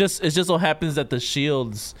 It just so happens that the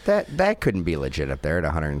shields that couldn't be legit up there at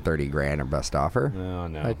 130 grand or best offer.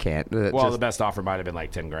 No, I can't. The best offer might have been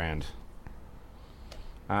like 10 grand.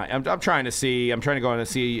 I'm trying to see. I'm trying to go in and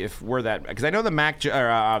see if we're that, because I know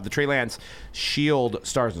the Trey Lance Shield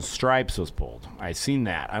Stars and Stripes was pulled. I seen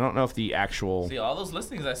that. I don't know if the actual. See all those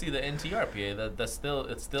listings. I see the NTRPA. It's still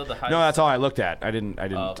the highest. No, that's all I looked at. I didn't.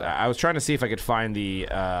 Oh, okay. I was trying to see if I could find the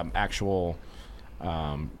actual.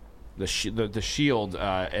 The Shield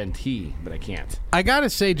NT, but I can't. I gotta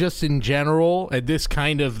say, just in general, this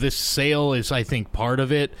sale is, I think, part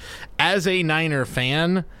of it. As a Niner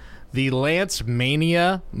fan, the Lance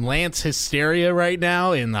mania, Lance hysteria right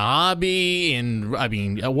now in the hobby,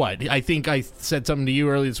 I think I said something to you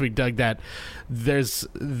earlier this week, Doug, that there's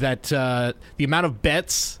the amount of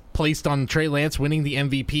bets placed on Trey Lance winning the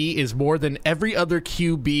MVP is more than every other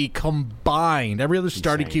QB combined, every other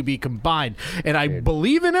starting QB combined, and I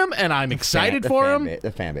believe in him, and I'm excited for him.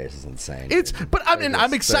 The fan base is insane.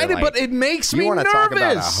 I'm excited, but it makes me nervous. You want to talk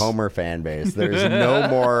about a Homer fan base? There's no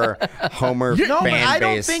more Homer fan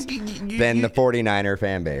base than the 49er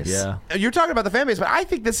fan base. Yeah, you're talking about the fan base, but I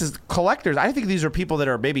think this is collectors. I think these are people that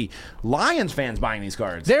are maybe Lions fans buying these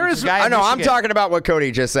cards. I'm talking about what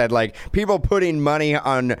Cody just said, like people putting money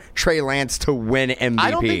on Trey Lance to win MVP. I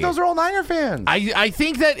don't think those are all Niner fans. I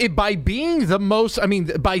think that by being the most,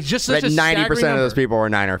 by just such a 90% of those people are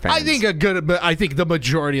Niner fans. I think the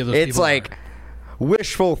majority of those people. It's like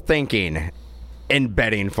wishful thinking in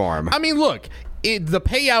betting form. I mean, look. The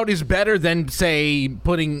payout is better than, say,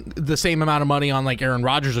 putting the same amount of money on like Aaron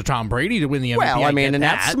Rodgers or Tom Brady to win the MVP. Well, and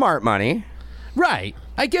that's smart money. Right.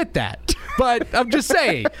 I get that. But I'm just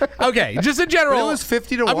saying. Okay, just in general. But it was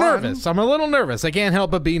 50 to 1. I'm nervous. I'm a little nervous. I can't help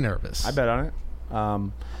but be nervous. I bet on it.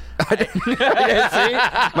 See?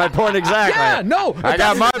 My point exactly. Yeah, no. I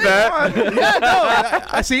got my bet. Yeah, no.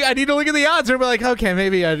 I see. I need to look at the odds and be like, okay,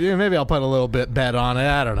 maybe I'll put a little bit bet on it.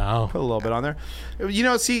 I don't know. Put a little bit on there.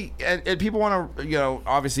 See, and people want to,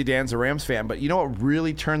 obviously Dan's a Rams fan, but you know what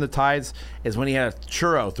really turned the tides is when he had a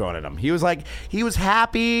churro thrown at him. He was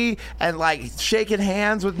happy and like shaking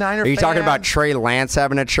hands with Niner fans. Are you talking about Trey Lance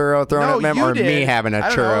having a churro thrown at him, or me having a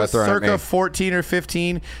churro thrown at me? Circa 14 or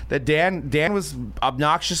 15, that Dan was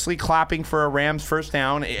obnoxiously clapping for a Rams first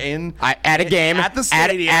down at a game at the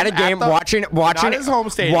stadium, at a game, watching his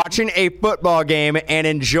home stadium, watching a football game and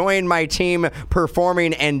enjoying my team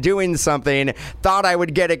performing and doing something. Thought I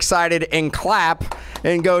would get excited and clap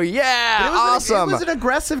and go, yeah, awesome. It was an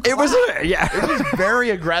aggressive clap. It was very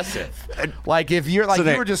aggressive. Like if you're like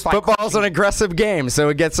you were just like football's an aggressive game, so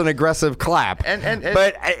it gets an aggressive clap. And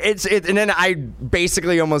then I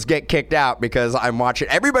basically almost get kicked out because I'm watching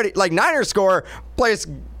everybody like Niners score, plays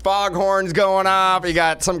foghorns going off. You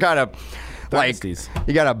got some kind of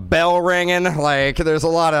you got a bell ringing. Like there's a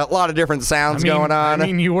lot of different sounds going on. I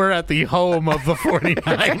mean, you were at the home of the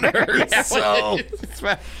 49ers.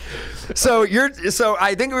 So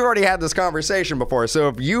I think we've already had this conversation before. So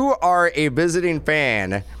if you are a visiting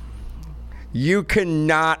fan, you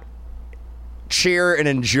cannot cheer and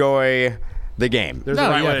enjoy the game. There's a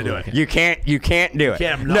right way to do it. You can't do it.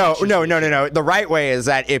 No. The right way is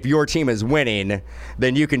that if your team is winning,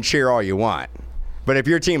 then you can cheer all you want. But if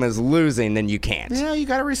your team is losing, then you can't. Yeah, you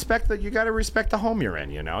gotta respect the home you're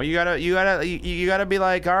in. You gotta be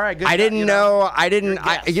like, all right. Good I'm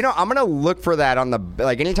gonna look for that on the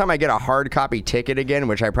anytime I get a hard copy ticket again,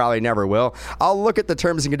 which I probably never will. I'll look at the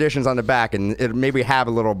terms and conditions on the back, and it maybe have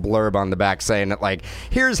a little blurb on the back saying that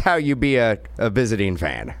here's how you be a visiting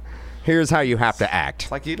fan. Here's how you have to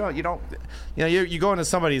act. Like you go into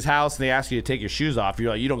somebody's house and they ask you to take your shoes off.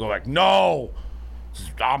 You don't go like, no.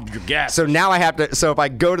 I'm your guest. So now I have to. So if I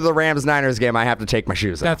go to the Rams-Niners game, I have to take my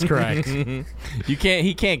shoes off. That's correct. You can't.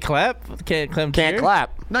 He can't clap. Can't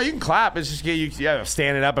clap. No, you can clap. It's just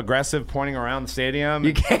standing up, aggressive, pointing around the stadium.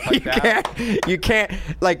 You can't. You can't.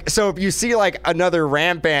 Like, so if you see like another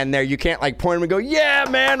ramp band there, you can't like point them and go, "Yeah,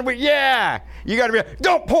 man, yeah." You got to be like,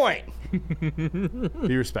 "Don't point.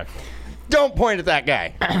 Be respectful. Don't point at that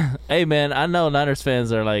guy." Hey man, I know Niners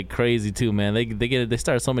fans are like crazy too, man. They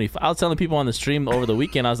start so many. I was telling people on the stream over the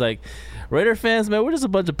weekend, I was like, Raider fans, man, we're just a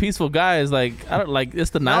bunch of peaceful guys. Like, I don't like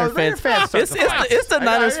it's the Niners fans. It's the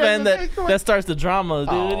Niners fan that starts the drama,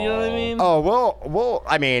 dude. You know what I mean? Oh,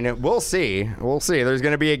 we'll see. We'll see. There's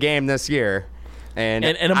going to be a game this year, and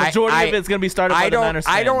a majority of it's going to be started by the Niners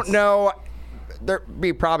fans. I don't know. There'll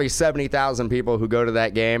be probably 70,000 people who go to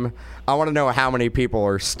that game. I want to know how many people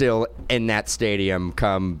are still in that stadium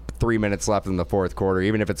come 3 minutes left in the fourth quarter,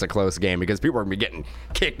 even if it's a close game, because people are going to be getting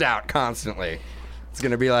kicked out constantly. It's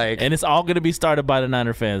going to be like... And it's all going to be started by the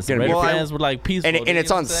Niner fans. The Raider fans were like peaceful. And it's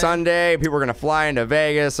on Sunday. People are going to fly into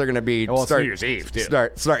Vegas. They're going to be... Well, it's New Year's Eve, too. They're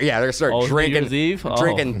going to start drinking. New Year's Eve?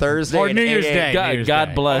 Drinking Thursday. Or New Year's Day.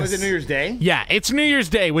 God bless. Oh, is it New Year's Day? Yeah, it's New Year's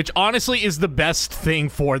Day, which honestly is the best thing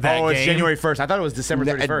for that game. Oh, it's January 1st. I thought it was December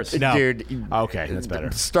 31st. No. Dude. Okay, that's better.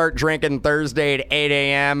 Start drinking Thursday at 8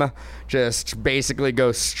 a.m. Just basically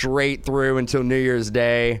go straight through until New Year's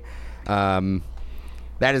Day.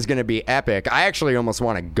 That is going to be epic. I actually almost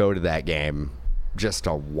want to go to that game just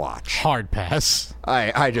to watch. Hard pass.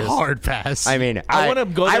 I just hard pass. I mean, I wanna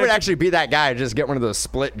go I there would to- actually be that guy. Just get one of those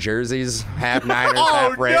split jerseys, half Niners, Oh,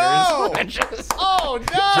 half Raiders. no! Just- Oh,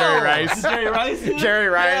 no! Jerry Rice. Jerry Rice? Jerry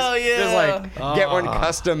Rice. Hell yeah. Just like get one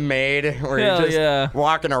custom made where Hell you're just yeah.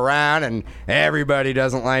 walking around and everybody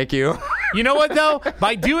doesn't like you. You know what, though?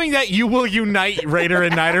 By doing that, you will unite Raider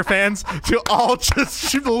and Niner fans to all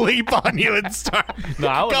just leap on you and start No,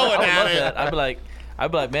 I would going love at it. that. I'd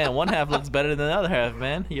be like, man, one half looks better than the other half,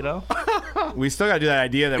 man. You know? We still got to do that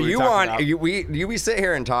idea that we were talking about. We sit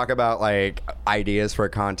here and talk about like ideas for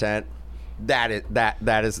content. That's a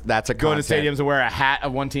Go to content. stadiums and wear a hat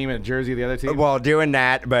of one team and a jersey of the other team. Well, doing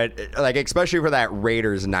that, but like especially for that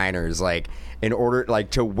Raiders Niners, like in order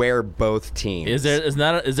like to wear both teams. Is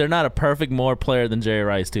there not a perfect more player than Jerry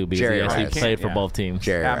Rice too? Because Jerry he actually Rice. played for Yeah. both teams.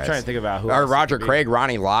 Jerry Yeah, I'm Rice. trying to think about who Or else it Roger could be. Craig,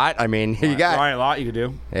 Ronnie Lott. I mean, you got Ryan Lott, you could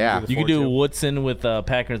do. Yeah. do the You could do 4-2. Woodson with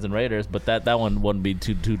Packers and Raiders, but that one wouldn't be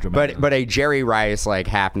too dramatic. but a Jerry Rice like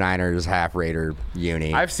half Niners, half Raider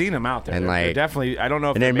uni. I've seen them out there. And, They're like- definitely. I don't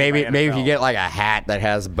know if. and then they're made maybe by if you NFL. get like a hat that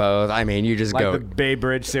has both. I mean, you just like go the Bay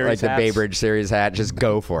Bridge series, like the hats. Bay Bridge Series hat. Just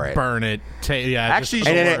go for it. Burn it. Actually, you And should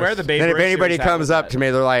then, wear the Bay then if Bridge anybody series hat comes with up that. to me,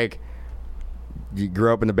 they're like, "You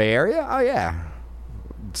grew up in the Bay Area? Oh yeah."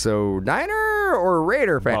 So Niner or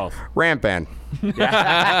Raider fan? Both. Ram fan.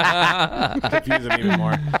 confuse them even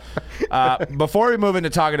more. Before we move into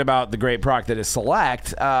talking about the great product that is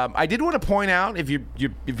Select, I did want to point out if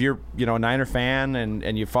you're a Niner fan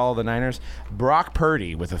and you follow the Niners, Brock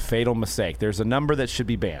Purdy with a fatal mistake. There's a number that should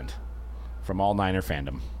be banned from all Niner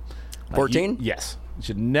fandom. 14? Yes, you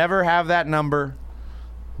should never have that number.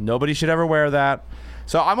 Nobody should ever wear that.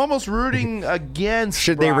 So I'm almost rooting against.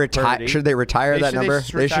 Should they Brock retire? Purdy. Should they retire that number?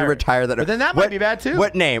 just They should retire that. But then that might be bad too.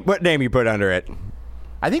 What name? What name you put under it?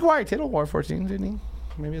 I think Wyatt Tittle wore 14, didn't he?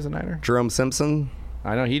 Maybe as a Niner. Jerome Simpson,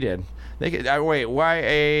 I know he did. They could, wait,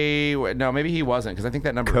 no, maybe he wasn't because I think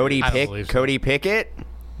that number. Cody I don't believe so. Cody Pickett,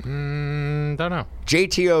 Don't know.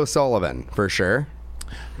 JT O'Sullivan for sure.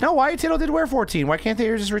 No, Wyatt Tittle did wear 14. Why can't they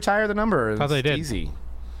just retire the number? Thought they It's did. Easy.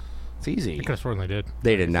 It's easy. I could have sworn they did.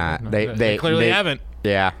 They did not. They clearly haven't.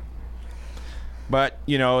 Yeah, But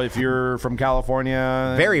if you're from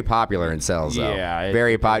California, very popular in sales though. Yeah,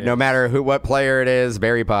 very it popular. No is. matter what player it is,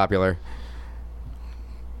 very popular.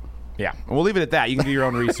 yeah, we'll leave it at that. You can do your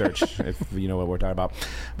own research if you know what we're talking about.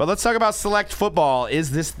 But let's talk about Select Football. Is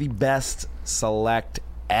this the best Select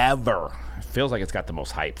ever? It feels like it's got the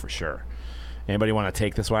most hype for sure. Anybody want to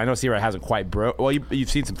take this one? I know Sierra hasn't quite broke. Well,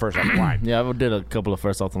 you've seen some first off the line. yeah, I did a couple of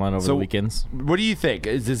first off the line over the weekends. What do you think?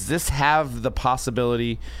 Does this have the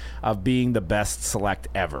possibility of being the best Select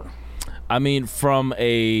ever? I mean, from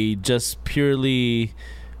a just purely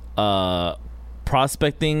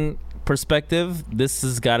prospecting perspective, this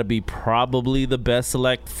has got to be probably the best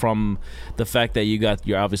Select from the fact that you got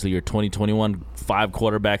your 2021 5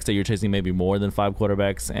 quarterbacks that you're chasing, maybe more than 5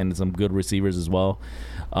 quarterbacks, and some good receivers as well.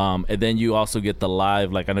 And then you also get the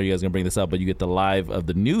live, like I know you guys are going to bring this up, but you get the live of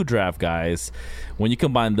the new draft guys. When you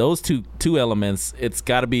combine those two elements, it's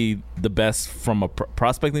got to be the best from a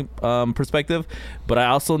prospecting perspective. But I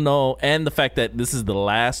also know, and the fact that this is the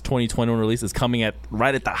last 2021 release is coming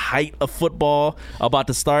right at the height of football about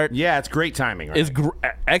to start. Yeah, it's great timing. Right? It's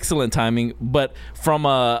excellent timing. But from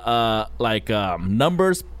a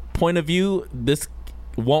numbers point of view, this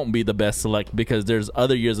won't be the best Select because there's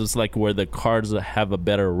other years of Select where the cards have a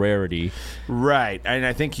better rarity. Right, and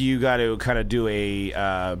I think you got to kind of do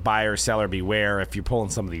a buyer seller beware if you're pulling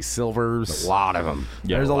some of these silvers. A lot of them.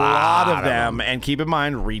 Yeah, There's a lot of them, and keep in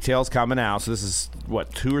mind retail's coming out. So this is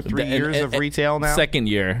what 2 or 3 years of retail now. Second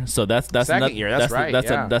year, so that's Second year. That's right.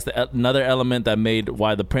 That's another element that made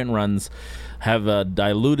why the print runs have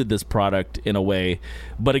diluted this product in a way.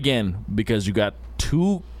 But again, because you got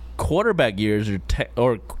 2 quarterback years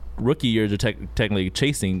or rookie years are technically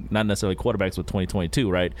chasing, not necessarily quarterbacks with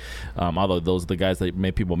 2022, right? Although those are the guys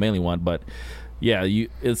that people mainly want. But yeah,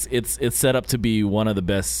 it's set up to be one of the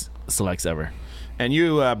best selects ever. And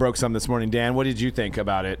you broke some this morning, Dan. What did you think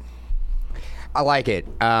about it? I like it.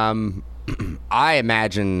 I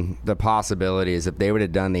imagine the possibilities if they would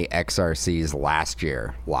have done the XRCs last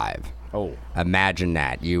year live. Oh, Imagine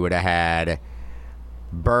that. You would have had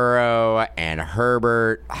Burrow and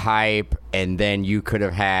Herbert hype, and then you could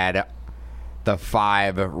have had the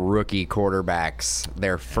 5 rookie quarterbacks,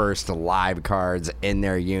 their first live cards in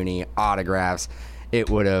their uni autographs. It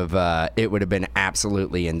would have been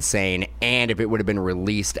absolutely insane. And if it would have been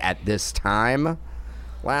released at this time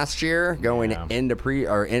last year, going into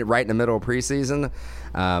right in the middle of preseason,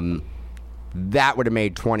 that would have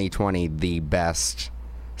made 2020 the best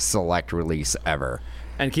Select release ever.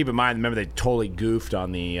 and keep in mind, remember they totally goofed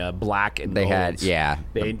on the black and They golds.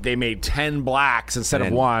 They made 10 blacks instead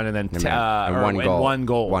of one, and then one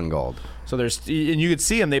gold. One gold. So there's, and you could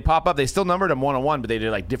see them. They pop up. They still numbered them 1-on-1, but they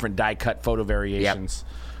did like different die cut photo variations.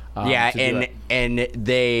 And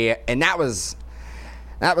that was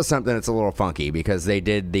something that's a little funky because they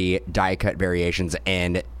did the die cut variations,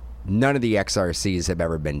 and none of the XRCs have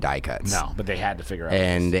ever been die cuts. No, but they had to figure out.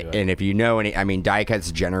 And if you know any, I mean, die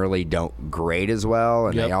cuts generally don't grade as well,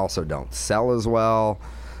 and they also don't sell as well.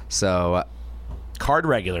 So card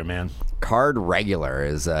regular, man. Card regular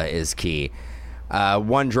is key.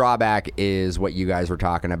 One drawback is what you guys were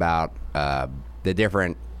talking about. The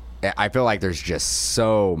different. I feel like there's just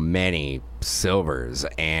so many silvers,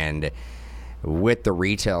 and with the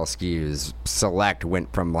retail SKUs, Select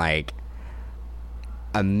went from like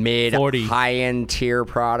a mid 40. high-end tier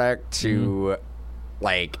product to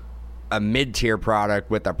like a mid-tier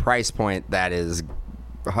product with a price point that is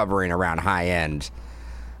hovering around high-end.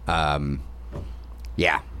 And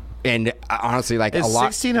honestly, like Is a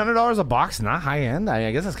lot. $1,600 a box not high end?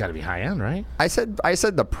 I guess that's got to be high end, right? I said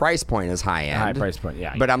the price point is high end. High price point,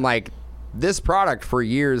 yeah. But I'm like, this product for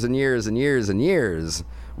years and years and years and years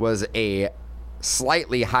was a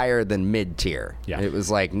slightly higher than mid tier. Yeah. It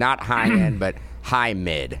was like not high end, but high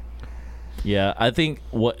mid. Yeah, I think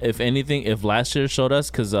if last year showed us,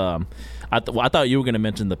 because I thought you were going to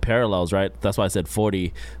mention the parallels, right? That's why I said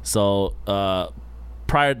 40. So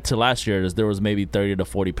prior to last year, there was maybe 30 to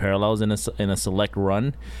 40 parallels in a select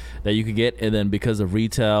run that you could get, and then because of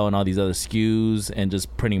retail and all these other SKUs and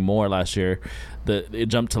just printing more last year, it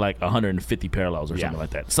jumped to like 150 parallels or something like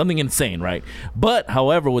that. Something insane, right? But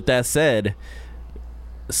however, with that said,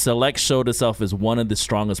 Select showed itself as one of the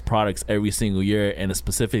strongest products every single year, and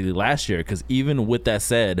specifically last year, because even with that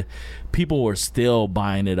said, people were still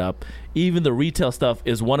buying it up. Even the retail stuff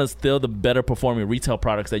is one of still the better performing retail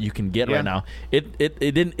products that you can get right now. It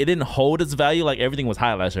didn't hold its value, like everything was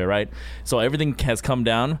high last year, right? So everything has come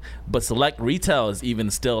down, but Select retail is even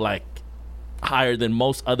still like higher than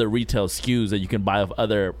most other retail SKUs that you can buy of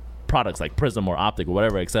other products like Prism or Optic or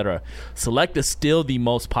whatever, etc. Select is still the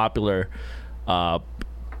most popular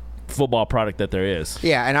football product that there is.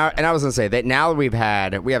 Yeah, and I was gonna say that now we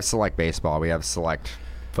have Select baseball, we have Select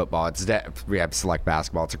football, we have Select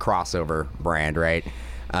basketball. It's a crossover brand, right?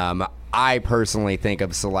 I personally think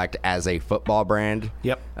of Select as a football brand.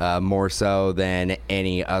 Yep. More so than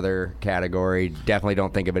any other category. Definitely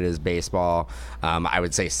don't think of it as baseball. I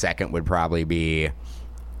would say second would probably be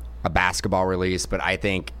a basketball release, but I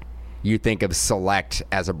think you think of Select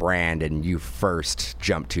as a brand and you first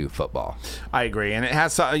jump to football. I agree, and it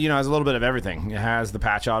has has a little bit of everything. It has the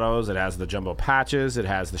patch autos, it has the jumbo patches, it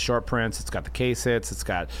has the short prints, it's got the case hits, it's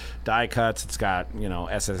got die cuts, it's got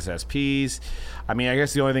SSSPs. I mean, I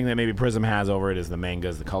guess the only thing that maybe Prism has over it is the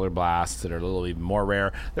mangas, the color blasts that are a little even more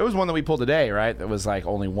rare. There was one that we pulled today, right? That was like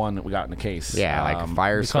only one that we got in the case. Yeah, like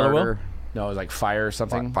Fire Color Wheel? Starter. No, it was like Fire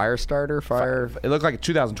something. Fire Starter? Fire. It looked like a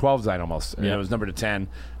 2012 design almost. And it was numbered to 10.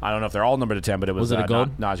 I don't know if they're all numbered to 10, but it was it a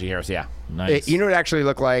gold? Najee Harris, yeah. Nice. You know what it actually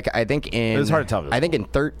looked like? I think It was hard to tell. I think in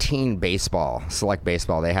 13 baseball, Select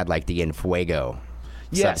baseball, they had like the Infuego.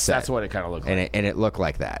 Yes, subset. that's what it kind of looked like. And it looked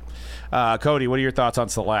like that. Cody, what are your thoughts on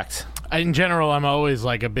Select? In general, I'm always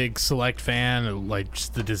like a big Select fan. Like,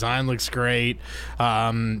 just the design looks great.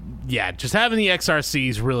 Just having the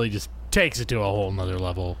XRCs really just takes it to a whole nother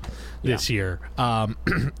level this year.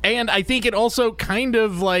 And I think it also kind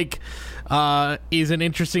of like is an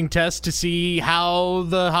interesting test to see how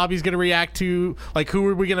the hobby's going to react to, like, who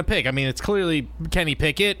are we going to pick? I mean, it's clearly Kenny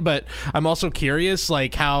Pickett, but I'm also curious,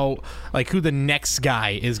 like, who the next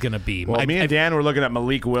guy is going to be. Well, me and Dan were looking at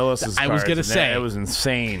Malik Willis's I was cards, going to and say it was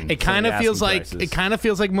insane. It kind of feels like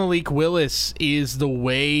prices. Malik Willis is the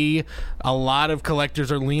way a lot of collectors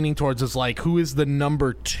are leaning towards, is like, who is the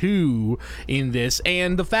number 2 in this?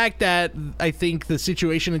 And the fact that I think the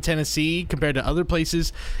situation in Tennessee compared to other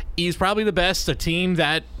places is probably the best. A team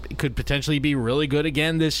that could potentially be really good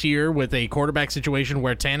again this year with a quarterback situation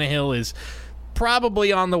where Tannehill is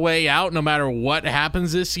probably on the way out no matter what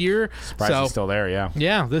happens this year. Price is still there, yeah.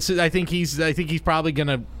 Yeah, I think he's probably going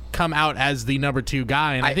to come out as the number 2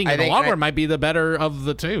 guy, and I think in the long run might be the better of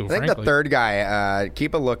the two. I think the third guy,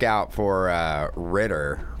 keep a lookout for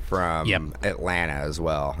Ritter from Atlanta as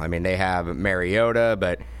well. I mean, they have Mariota,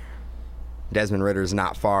 but Desmond Ritter's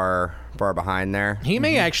not far behind there. He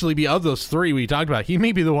may actually be, of those 3 we talked about, he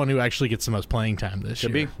may be the one who actually gets the most playing time this year.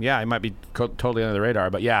 Could be. Yeah, he might be totally under the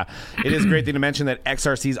radar. But yeah, it is a great thing to mention that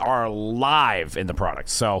XRCs are live in the product.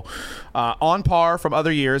 So on par from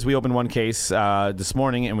other years, we opened one case this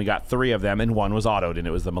morning, and we got 3 of them, and one was autoed, and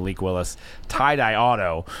it was the Malik Willis tie-dye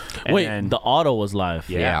auto. And Wait, the auto was live?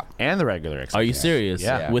 Yeah. And the regular XRC. Are you serious?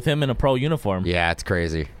 Yeah. With him in a pro uniform? Yeah, it's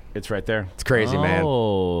crazy. It's right there. It's crazy, man.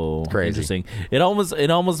 Oh, It's crazy. Interesting. It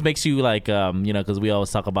almost makes you like, because we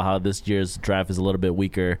always talk about how this year's draft is a little bit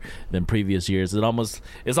weaker than previous years. It's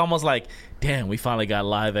almost like, damn, we finally got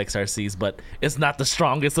live XRCs, but it's not the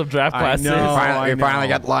strongest of draft classes. We finally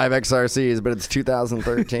got live XRCs, but it's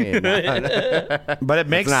 2013. But it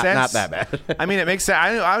makes sense. Not that bad. I mean, it makes sense.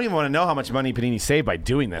 I don't even want to know how much money Panini saved by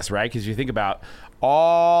doing this, right? Because you think about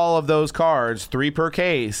all of those cards, 3 per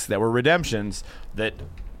case, that were redemptions that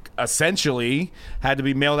essentially had to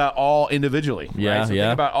be mailed out all individually. Yeah, right? So yeah.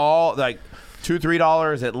 think about all, like,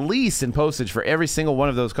 $2-3 at least in postage for every single one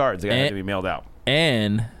of those cards that had to be mailed out.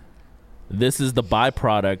 And this is the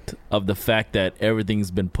byproduct of the fact that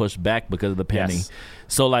everything's been pushed back because of the pandemic. Yes.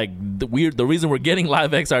 So, like, the reason we're getting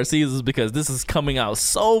live XRCs is because this is coming out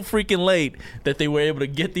so freaking late that they were able to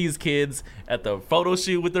get these kids at the photo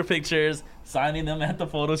shoot with their pictures, signing them at the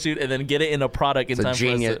photo shoot, and then get it in a product in time for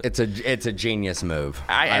us to... It's a genius move.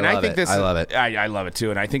 I love it. I love it. I love it too,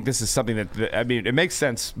 and I think this is something that, I mean, it makes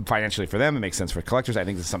sense financially for them. It makes sense for collectors. I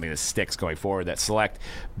think this is something that sticks going forward. That Select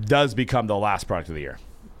does become the last product of the year,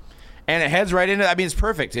 and it heads right into. I mean, it's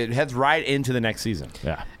perfect. It heads right into the next season.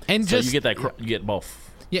 Yeah, and so just you get both.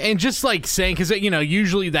 Yeah, and just like saying, because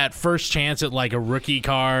usually that first chance at like a rookie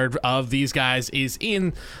card of these guys is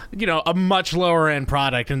in a much lower end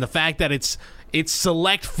product, and the fact that it's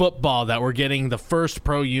Select Football that we're getting the first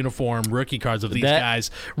pro uniform rookie cards of these guys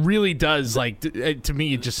really does, like, to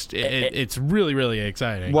me, it's really, really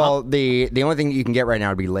exciting. Well, the only thing you can get right now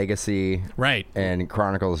would be Legacy, right, and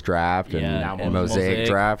Chronicles Draft, and Mosaic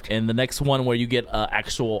Draft, and the next one where you get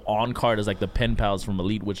actual on card is like the Pen Pals from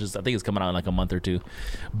Elite, which is, I think, it's coming out in like a month or 2.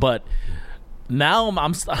 But now now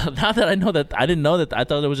that I know that, I didn't know that, I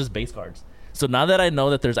thought it was just base cards. So now that I know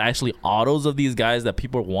that there's actually autos of these guys that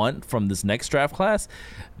people want from this next draft class,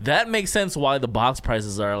 that makes sense why the box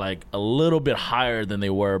prices are like a little bit higher than they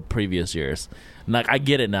were previous years. Like, I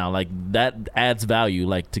get it now. Like, that adds value.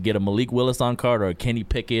 Like, to get a Malik Willis on card or a Kenny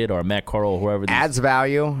Pickett or a Matt Corral or whoever. Adds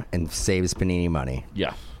value and saves Panini money.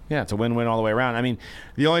 Yeah. Yeah, it's a win-win all the way around. I mean,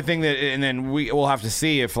 the only thing that, and then we'll have to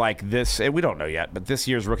see if, like, this, we don't know yet, but this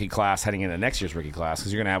year's rookie class heading into next year's rookie class,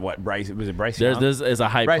 because you're going to have, what, Bryce Young? There's a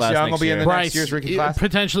hype Bryce class Young next will be year. in the next year's rookie class?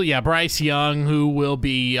 Potentially, yeah. Bryce Young, who will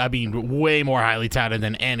be, I mean, way more highly touted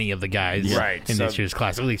than any of the guys in this year's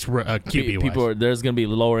class, at least QB-wise. There's going to be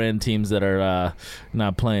lower-end teams that are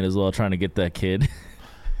not playing as well, trying to get that kid.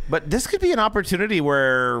 But this could be an opportunity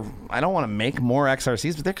where I don't want to make more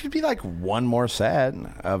XRCs, but there could be like one more set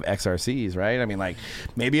of XRCs, right? I mean, like,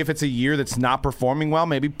 maybe if it's a year that's not performing well,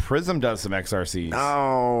 maybe Prism does some XRCs.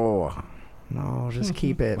 No, just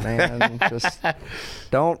keep it, man. Just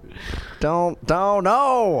don't.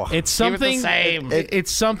 No. It's something.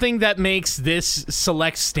 It's something that makes this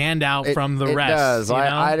Select stand out from the rest. It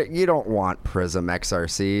does. You don't want Prism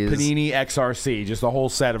XRCs. Panini XRC, just a whole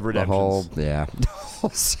set of redemptions. The whole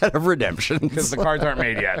set of redemptions. Because the cards aren't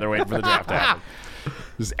made yet. They're waiting for the draft to happen.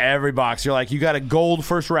 Just every box. You're like, you got a gold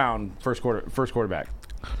first round, first quarterback.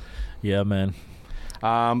 Yeah, man.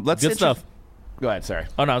 Let's Good stuff. Go ahead, sorry.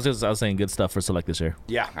 Oh no, I was saying good stuff for Select this year.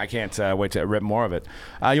 Yeah, I can't wait to rip more of it.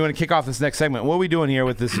 You want to kick off this next segment? What are we doing here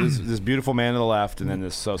with this beautiful man on the left and then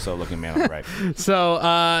this so looking man on the right?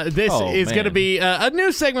 So this is man. going to be a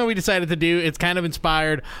new segment we decided to do. It's kind of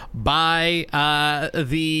inspired by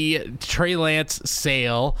the Trey Lance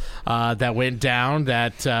sale that went down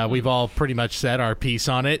that we've all pretty much said our piece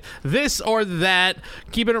on it. This or that,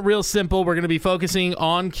 keeping it real simple, we're going to be focusing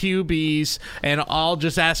on QBs, and I'll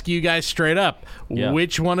just ask you guys straight up,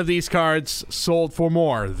 which one of these cards sold for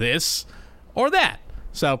more, this or that?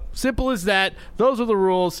 So simple as that. Those are the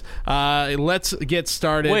rules. Let's get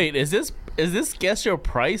started. Wait, is this guess your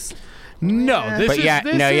price? No, this But is yeah,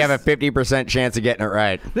 this no, is, you have a 50% chance of getting it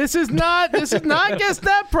right. This is not guess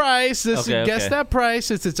that price. This Okay, is guess okay. that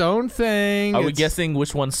price. It's its own thing. Are we It's- guessing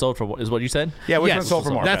which one sold for? Is what you said? Yeah, which Yes, one sold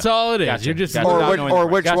for more? That's all it is. Gotcha. You're just Gotcha. Or Without which, knowing or the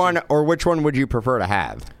which price. one? Or which one would you prefer to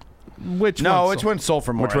have? which No, one which sold- one sold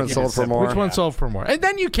for more? Which one I think sold it's for simple. more? Which one sold for more? And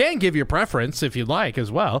then you can give your preference if you'd like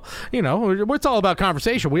as well. You know, it's all about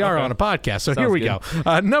conversation. We are on a podcast, so here we good.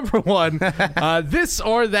 go. Number one, this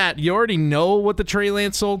or that. You already know what the Trey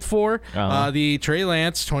Lance sold for. The Trey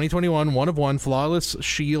Lance 2021 1 of 1 Flawless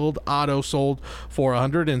Shield Auto sold for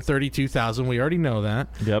 $132,000. We already know that.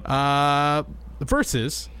 Yep.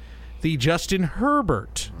 Versus the Justin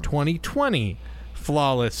Herbert 2020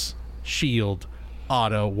 Flawless Shield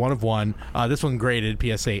Auto 1 of 1. This one graded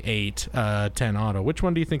PSA 8 10 auto. Which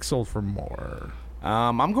one do you think sold for more?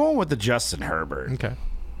 I'm going with the Justin Herbert. Okay.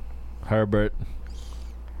 Herbert.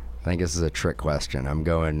 I think this is a trick question. I'm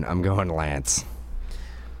going Lance.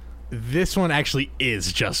 This one actually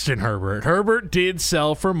is Justin Herbert. Herbert did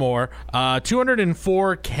sell for more.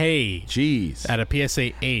 $204K Jeez. at a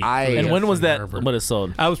PSA 8. And when was that? Herbert. When it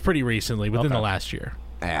sold? That was pretty recently, within Okay. the last year.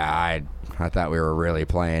 Yeah, I thought we were really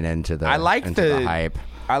playing into the I like into the hype.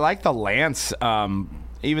 I like the Lance.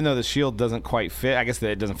 Even though the shield doesn't quite fit, I guess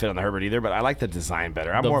that it doesn't fit on the Herbert either. But I like the design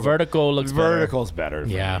better. I'm The more vertical looks better. vertical's better.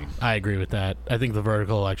 for Yeah, me. I agree with that. I think the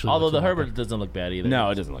vertical actually Although looks the a lot Herbert doesn't look bad either.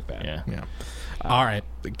 No, it doesn't look bad. Yeah. Yeah. All right,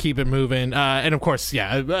 keep it moving. And of course,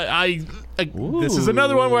 yeah, I this is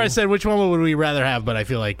another one where I said which one would we rather have, but I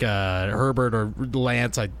feel like Herbert or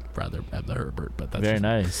Lance, I'd rather have the Herbert. But that's Very just-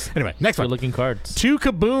 nice. Anyway, next Good one. looking cards. 2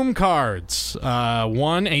 Kaboom cards.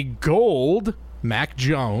 One, a gold Mac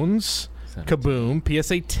Jones Kaboom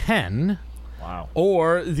PSA 10, Wow.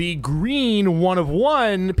 or the green 1 of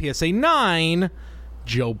 1 PSA 9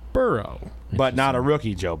 Joe Burrow. But not a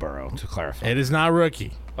rookie Joe Burrow, to clarify. It is not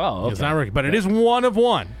rookie. Oh, okay. It's not rookie, but it is 1 of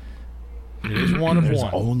 1. It is 1 of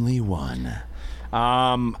 1. Only one.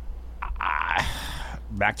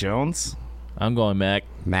 Mac Jones. I'm going Mac.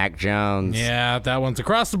 Mac Jones. Yeah, that one's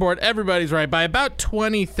across the board. Everybody's right. By about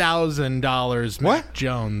 $20,000, Mac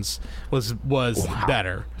Jones was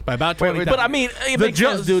better. By about $20,000. But I mean, it The makes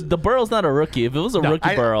sense, Jones- dude. The Burrow's not a rookie. If it was a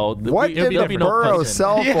rookie Burrow, What it'd did be the no Burrow question.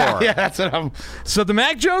 sell for? Yeah, that's what I'm. So the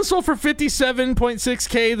Mac Jones sold for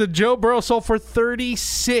 $57.6K. The Joe Burrow sold for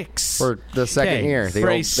 $36. For the second year. The For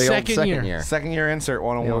a old second year. Second year insert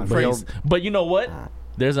 101. The old- But you know what?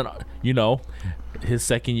 There's his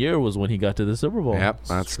second year was when he got to the Super Bowl. Yep,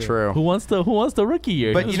 that's true. Who wants the rookie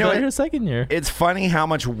year? But He was you know right what? here second year. It's funny how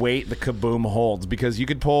much weight the Kaboom holds because you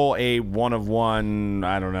could pull a 1 of 1,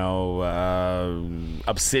 I don't know,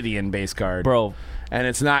 Obsidian base card. Bro, And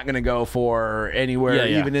it's not going to go for anywhere, Yeah,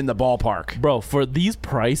 yeah. even in the ballpark. bro, for these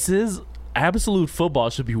prices, Absolute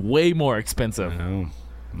Football should be way more expensive.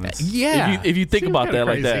 Yeah. If you think Seems about kinda that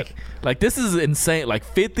crazy. like that. Like, this is insane. Like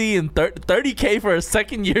 50 and 30K for a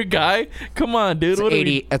second year guy? Come on, dude. It's What are we-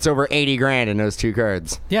 80. It's over 80 grand in those 2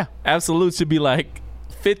 cards. Yeah. Absolute should be like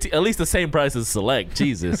 50, at least the same price as Select.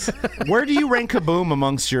 Jesus. Where do you rank Kaboom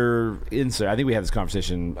amongst your insert? I think we had this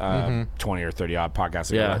conversation 20 or 30 odd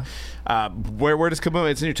podcasts ago. Yeah. Where does Kaboom?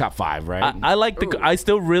 It's in your top 5, right? I like I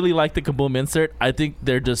still really like the Kaboom insert. I think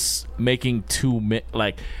they're just making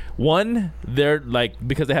one, they're like,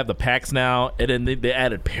 because they have the packs now, and then they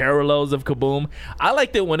added parallels of Kaboom. I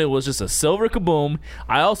liked it when it was just a silver Kaboom.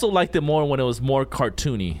 I also liked it more when it was more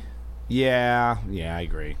cartoony. Yeah, I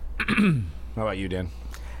agree. How about you, Dan?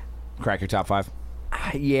 Crack your top 5.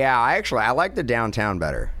 Yeah, I like the downtown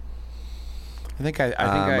better. I think but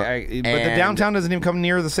the and- downtown doesn't even come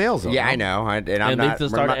near the sales. Though, Yeah, no? I know. And I'm And not, they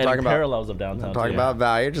just we're started not adding talking about parallels of downtown. I'm talking too. about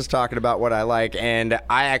value, just talking about what I like. And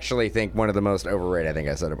I actually think one of the most overrated, I think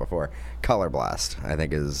I said it before, Color Blast, I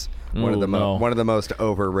think is one of the no. one of the most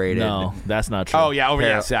overrated. No, that's not true. Oh, yeah.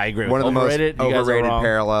 Yes, I agree with One of the most Overrated? You guys are overrated wrong.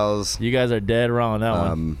 parallels. You guys are dead wrong on that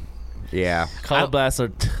one. Yeah. Color blasts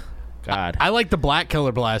are... God. I like the black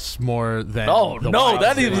Killer Blast more than Oh the no,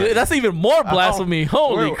 white. that's even more blasphemy.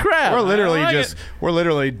 Holy crap! We're literally I like we're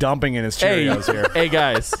literally dumping in his Cheerios here. Hey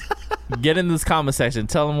guys, Get in this comment section.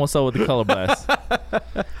 Tell them what's up with the color blast,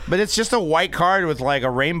 But it's just a white card with like a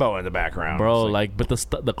rainbow in the background. bro. It's Like, but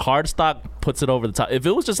the card stock puts it over the top. If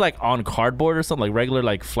it was just like on cardboard or something, like regular,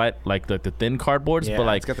 like flat, like the thin cardboards, yeah, but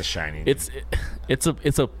like it's got the shiny. it's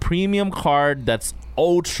a premium card that's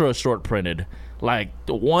ultra short printed. Like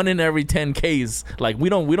 1 in every 10 Ks. Like we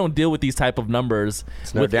don't deal with these type of numbers.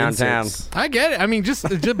 It's no with downtown. inserts. I get it. I mean,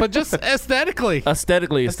 but just aesthetically.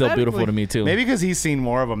 Aesthetically, it's still beautiful to me too. Maybe because he's seen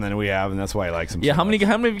more of them than we have, and that's why he likes them. Yeah, so how many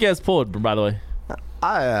much. of you guys pulled? By the way,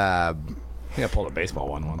 I I think I pulled a baseball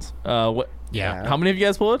one once. what? Yeah. How many of you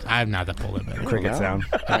guys pulled? I'm not that pulled in better. Cricket sound.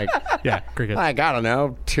 like, Yeah, cricket. I gotta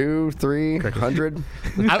know 200-300.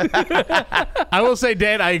 I will say,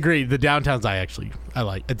 Dan, I agree. The downtowns I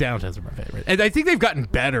like. The downtowns are my favorite. And I think they've gotten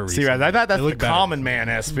better See, recently. I thought that's They the look better. common man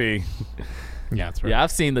SP. Yeah, that's right. Yeah,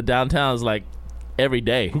 I've seen the downtowns like every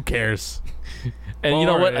day. Who cares? And you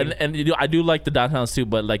know what? Boring. And I do like the downtowns too,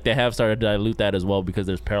 but like they have started to dilute that as well because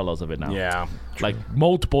there's parallels of it now. Yeah. Like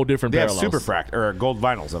multiple different They have parallels. super fract or gold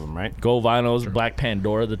vinyls of them, right? Gold vinyls, Black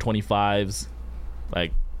Pandora, the 25s.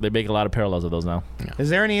 Like they make a lot of parallels of those now. Is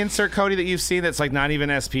there any insert, Cody, that you've seen that's like not even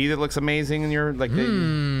SP that looks amazing in your like that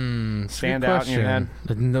you stand out in your head?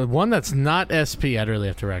 The one that's not SP, I'd really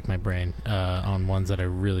have to rack my brain on ones that I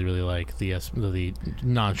really, really like. The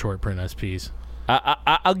non-short print SPs.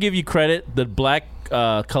 I'll give you credit. The black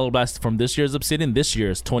color blast from this year's Obsidian, this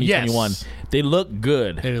year's 2021, Yes. they look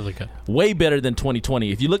good. They look good. Way better than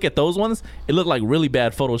 2020. If you look at those ones, it looked like really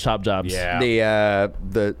bad Photoshop jobs. Yeah.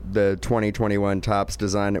 The 2021 tops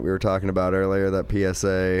design that we were talking about earlier, that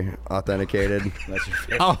PSA authenticated. That's your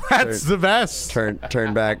favorite. Oh, that's the best. turn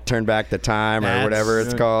back the time or That's- whatever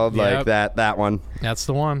it's called. Yep. Like that one. That's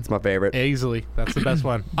the one. It's my favorite. Easily. That's the best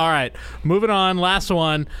one. All right. Moving on. Last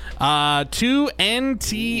one. 2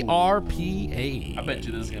 NTRPA. I bet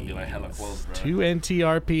you this is going to be like hella close, bro. 2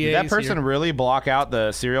 NTRPA. Did that person really block out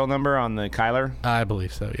the serial number on the Kyler? I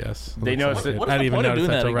believe so, yes. They Looks noticed like it. What I is the didn't even point of notice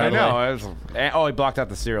doing that that till again? right I away. know. He blocked out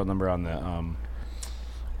the serial number on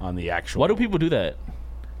the actual. Why do people do that?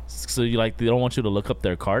 So you like they don't want you to look up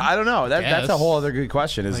their card? I don't know. That's a Guess. whole other good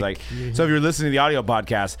question. Is like, so if you're listening to the audio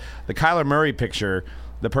podcast, the Kyler Murray picture,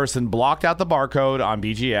 the person blocked out the barcode on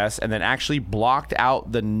BGS and then actually blocked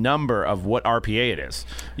out the number of what RPA it is.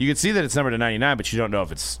 You can see that it's numbered to 99, but you don't know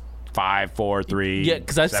if it's 5, 4, 3. Yeah,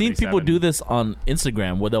 because I've seen people 77. do this on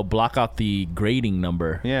Instagram where they'll block out the grading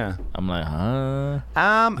number. Yeah. I'm like, huh?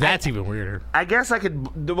 That's even weirder. I guess I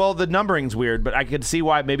could. Well, the numbering's weird, but I could see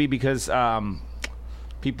why. Maybe because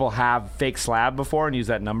people have fake slab before and use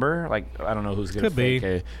that number. Like, I don't know who's going to Could be.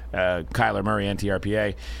 fake a Kyler Murray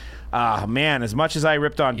NTRPA. Man, as much as I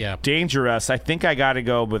ripped on Yeah. Dangerous, I think I got to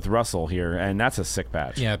go with Russell here, and that's a sick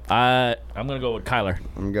patch. Yeah. I'm gonna go with Kyler.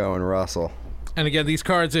 I'm going Russell. And again, these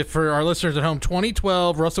cards, if for our listeners at home,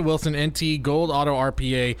 2012 Russell Wilson NT Gold Auto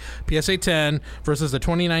RPA PSA 10 versus the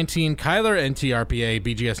 2019 Kyler NT RPA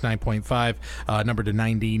BGS 9.5, number to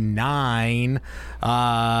 99.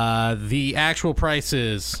 The actual price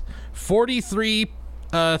is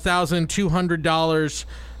 $43,200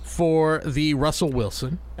 for the Russell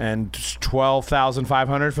Wilson. And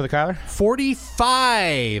 12,500 for the Kyler?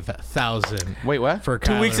 45,000 Wait, what? for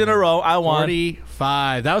 2 Kyler weeks in a row, I won.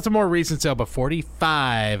 45. That was a more recent sale, but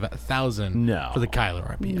 45,000 No. for the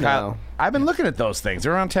Kyler RPA. Kyler. I've been looking at those things.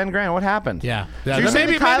 They're around 10 grand. What happened? Yeah. So you're saying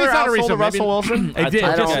maybe the Kyler it's not a outsold recent the Russell Wilson? It did.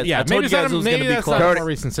 I just- told you yeah, guys maybe it was that's gonna be not close. a more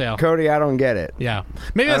recent sale. Cody, I don't get it. Yeah.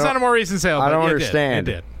 Maybe that's not a more recent sale. I but don't it did. understand.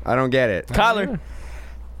 It did. I don't get it. Kyler.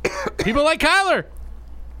 People like Kyler.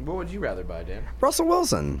 What would you rather buy, Dan? Russell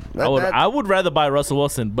Wilson. I would rather buy Russell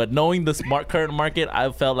Wilson, but knowing the current market,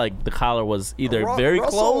 I felt like the Kyler was either very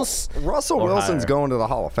close. Russell or Wilson's higher. going to the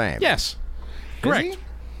Hall of Fame. Yes. Correct.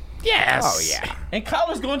 Yes. Oh yeah. And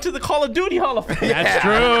Kyler's going to the Call of Duty Hall of Fame. That's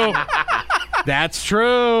true. That's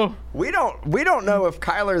true. We don't know if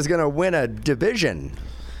Kyler's going to win a division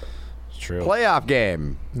It's true. playoff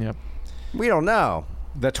game. Yep. We don't know.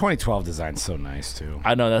 The 2012 design's so nice, too.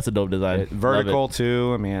 I know that's a dope design. Vertical, Love it.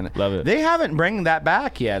 too. I mean, Love it. They haven't bring that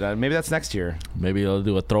back yet. Maybe that's next year. Maybe they'll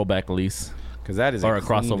do a throwback release. Because that is Or a a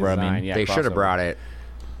clean crossover, I mean. design. Yeah, They should have crossover. brought it.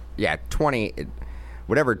 Yeah,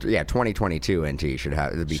 2022 NT should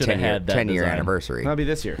have it'd be Should have 10 year had that 10-year design. anniversary. That'll be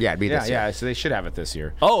this year. Yeah, it'd be this year. Yeah, so they should have it this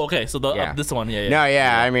year. Oh, okay. So the Yeah. this one, yeah. No,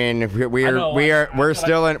 yeah, I mean we I know, are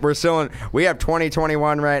still in we have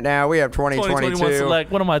 2021 right now. We have 2022. 2021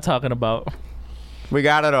 select. What am I talking about? We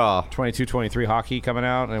got it all. 22-23 hockey coming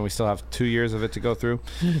out, and we still have 2 years of it to go through.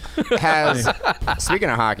 Speaking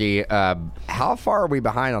of hockey, how far are we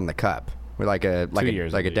behind on the cup? We're like 2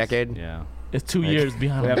 years. like at a decade. least. Yeah. It's 2 years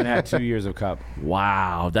behind. We haven't had 2 years of cup.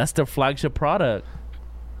 Wow, that's their flagship product.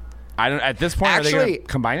 I don't. At this point, are they Actually- going to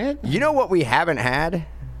combine it? You know what we haven't had?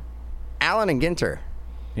 Allen and Ginter.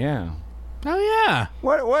 Yeah. Oh yeah.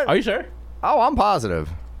 What? Are you sure? Oh, I'm positive.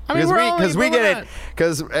 I mean, because we get it not-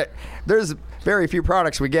 because there's very few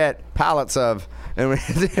products we get pallets of, and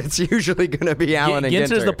it's usually going to be Allen and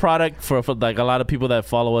Ginter's Ginter. the product for like a lot of people that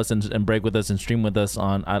follow us and break with us and stream with us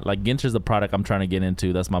on. Like Ginter's the product I'm trying to get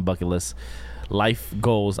into. That's my bucket list. Life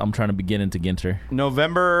goals. I'm trying to begin into Ginter.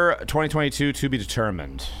 November 2022 to be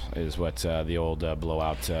determined is what the old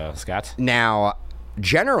blowout scat. Now,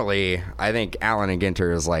 generally, I think Allen and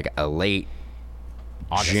Ginter is like a late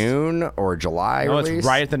August. June or July No, release. it's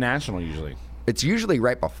right at the National usually. It's usually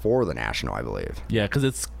right before the National, I believe. Yeah, because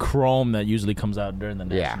it's Chrome that usually comes out during the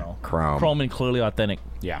Yeah, national. Chrome. Chrome and Clearly Authentic.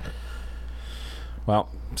 Yeah. Well,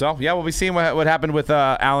 so yeah, we'll be seeing what happened with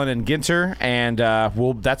Allen and Ginter, and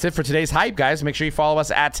that's it for today's hype, guys. Make sure you follow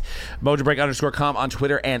us at MojoBreak_com on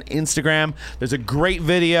Twitter and Instagram. There's a great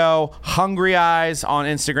video, Hungry Eyes, on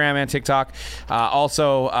Instagram and TikTok.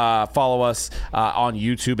 Also, follow us on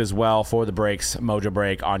YouTube as well for the breaks. Mojo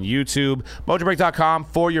Break on YouTube, MojoBreak.com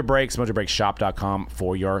for your breaks, MojoBreakShop.com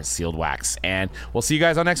for your sealed wax, and we'll see you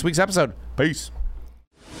guys on next week's episode. Peace.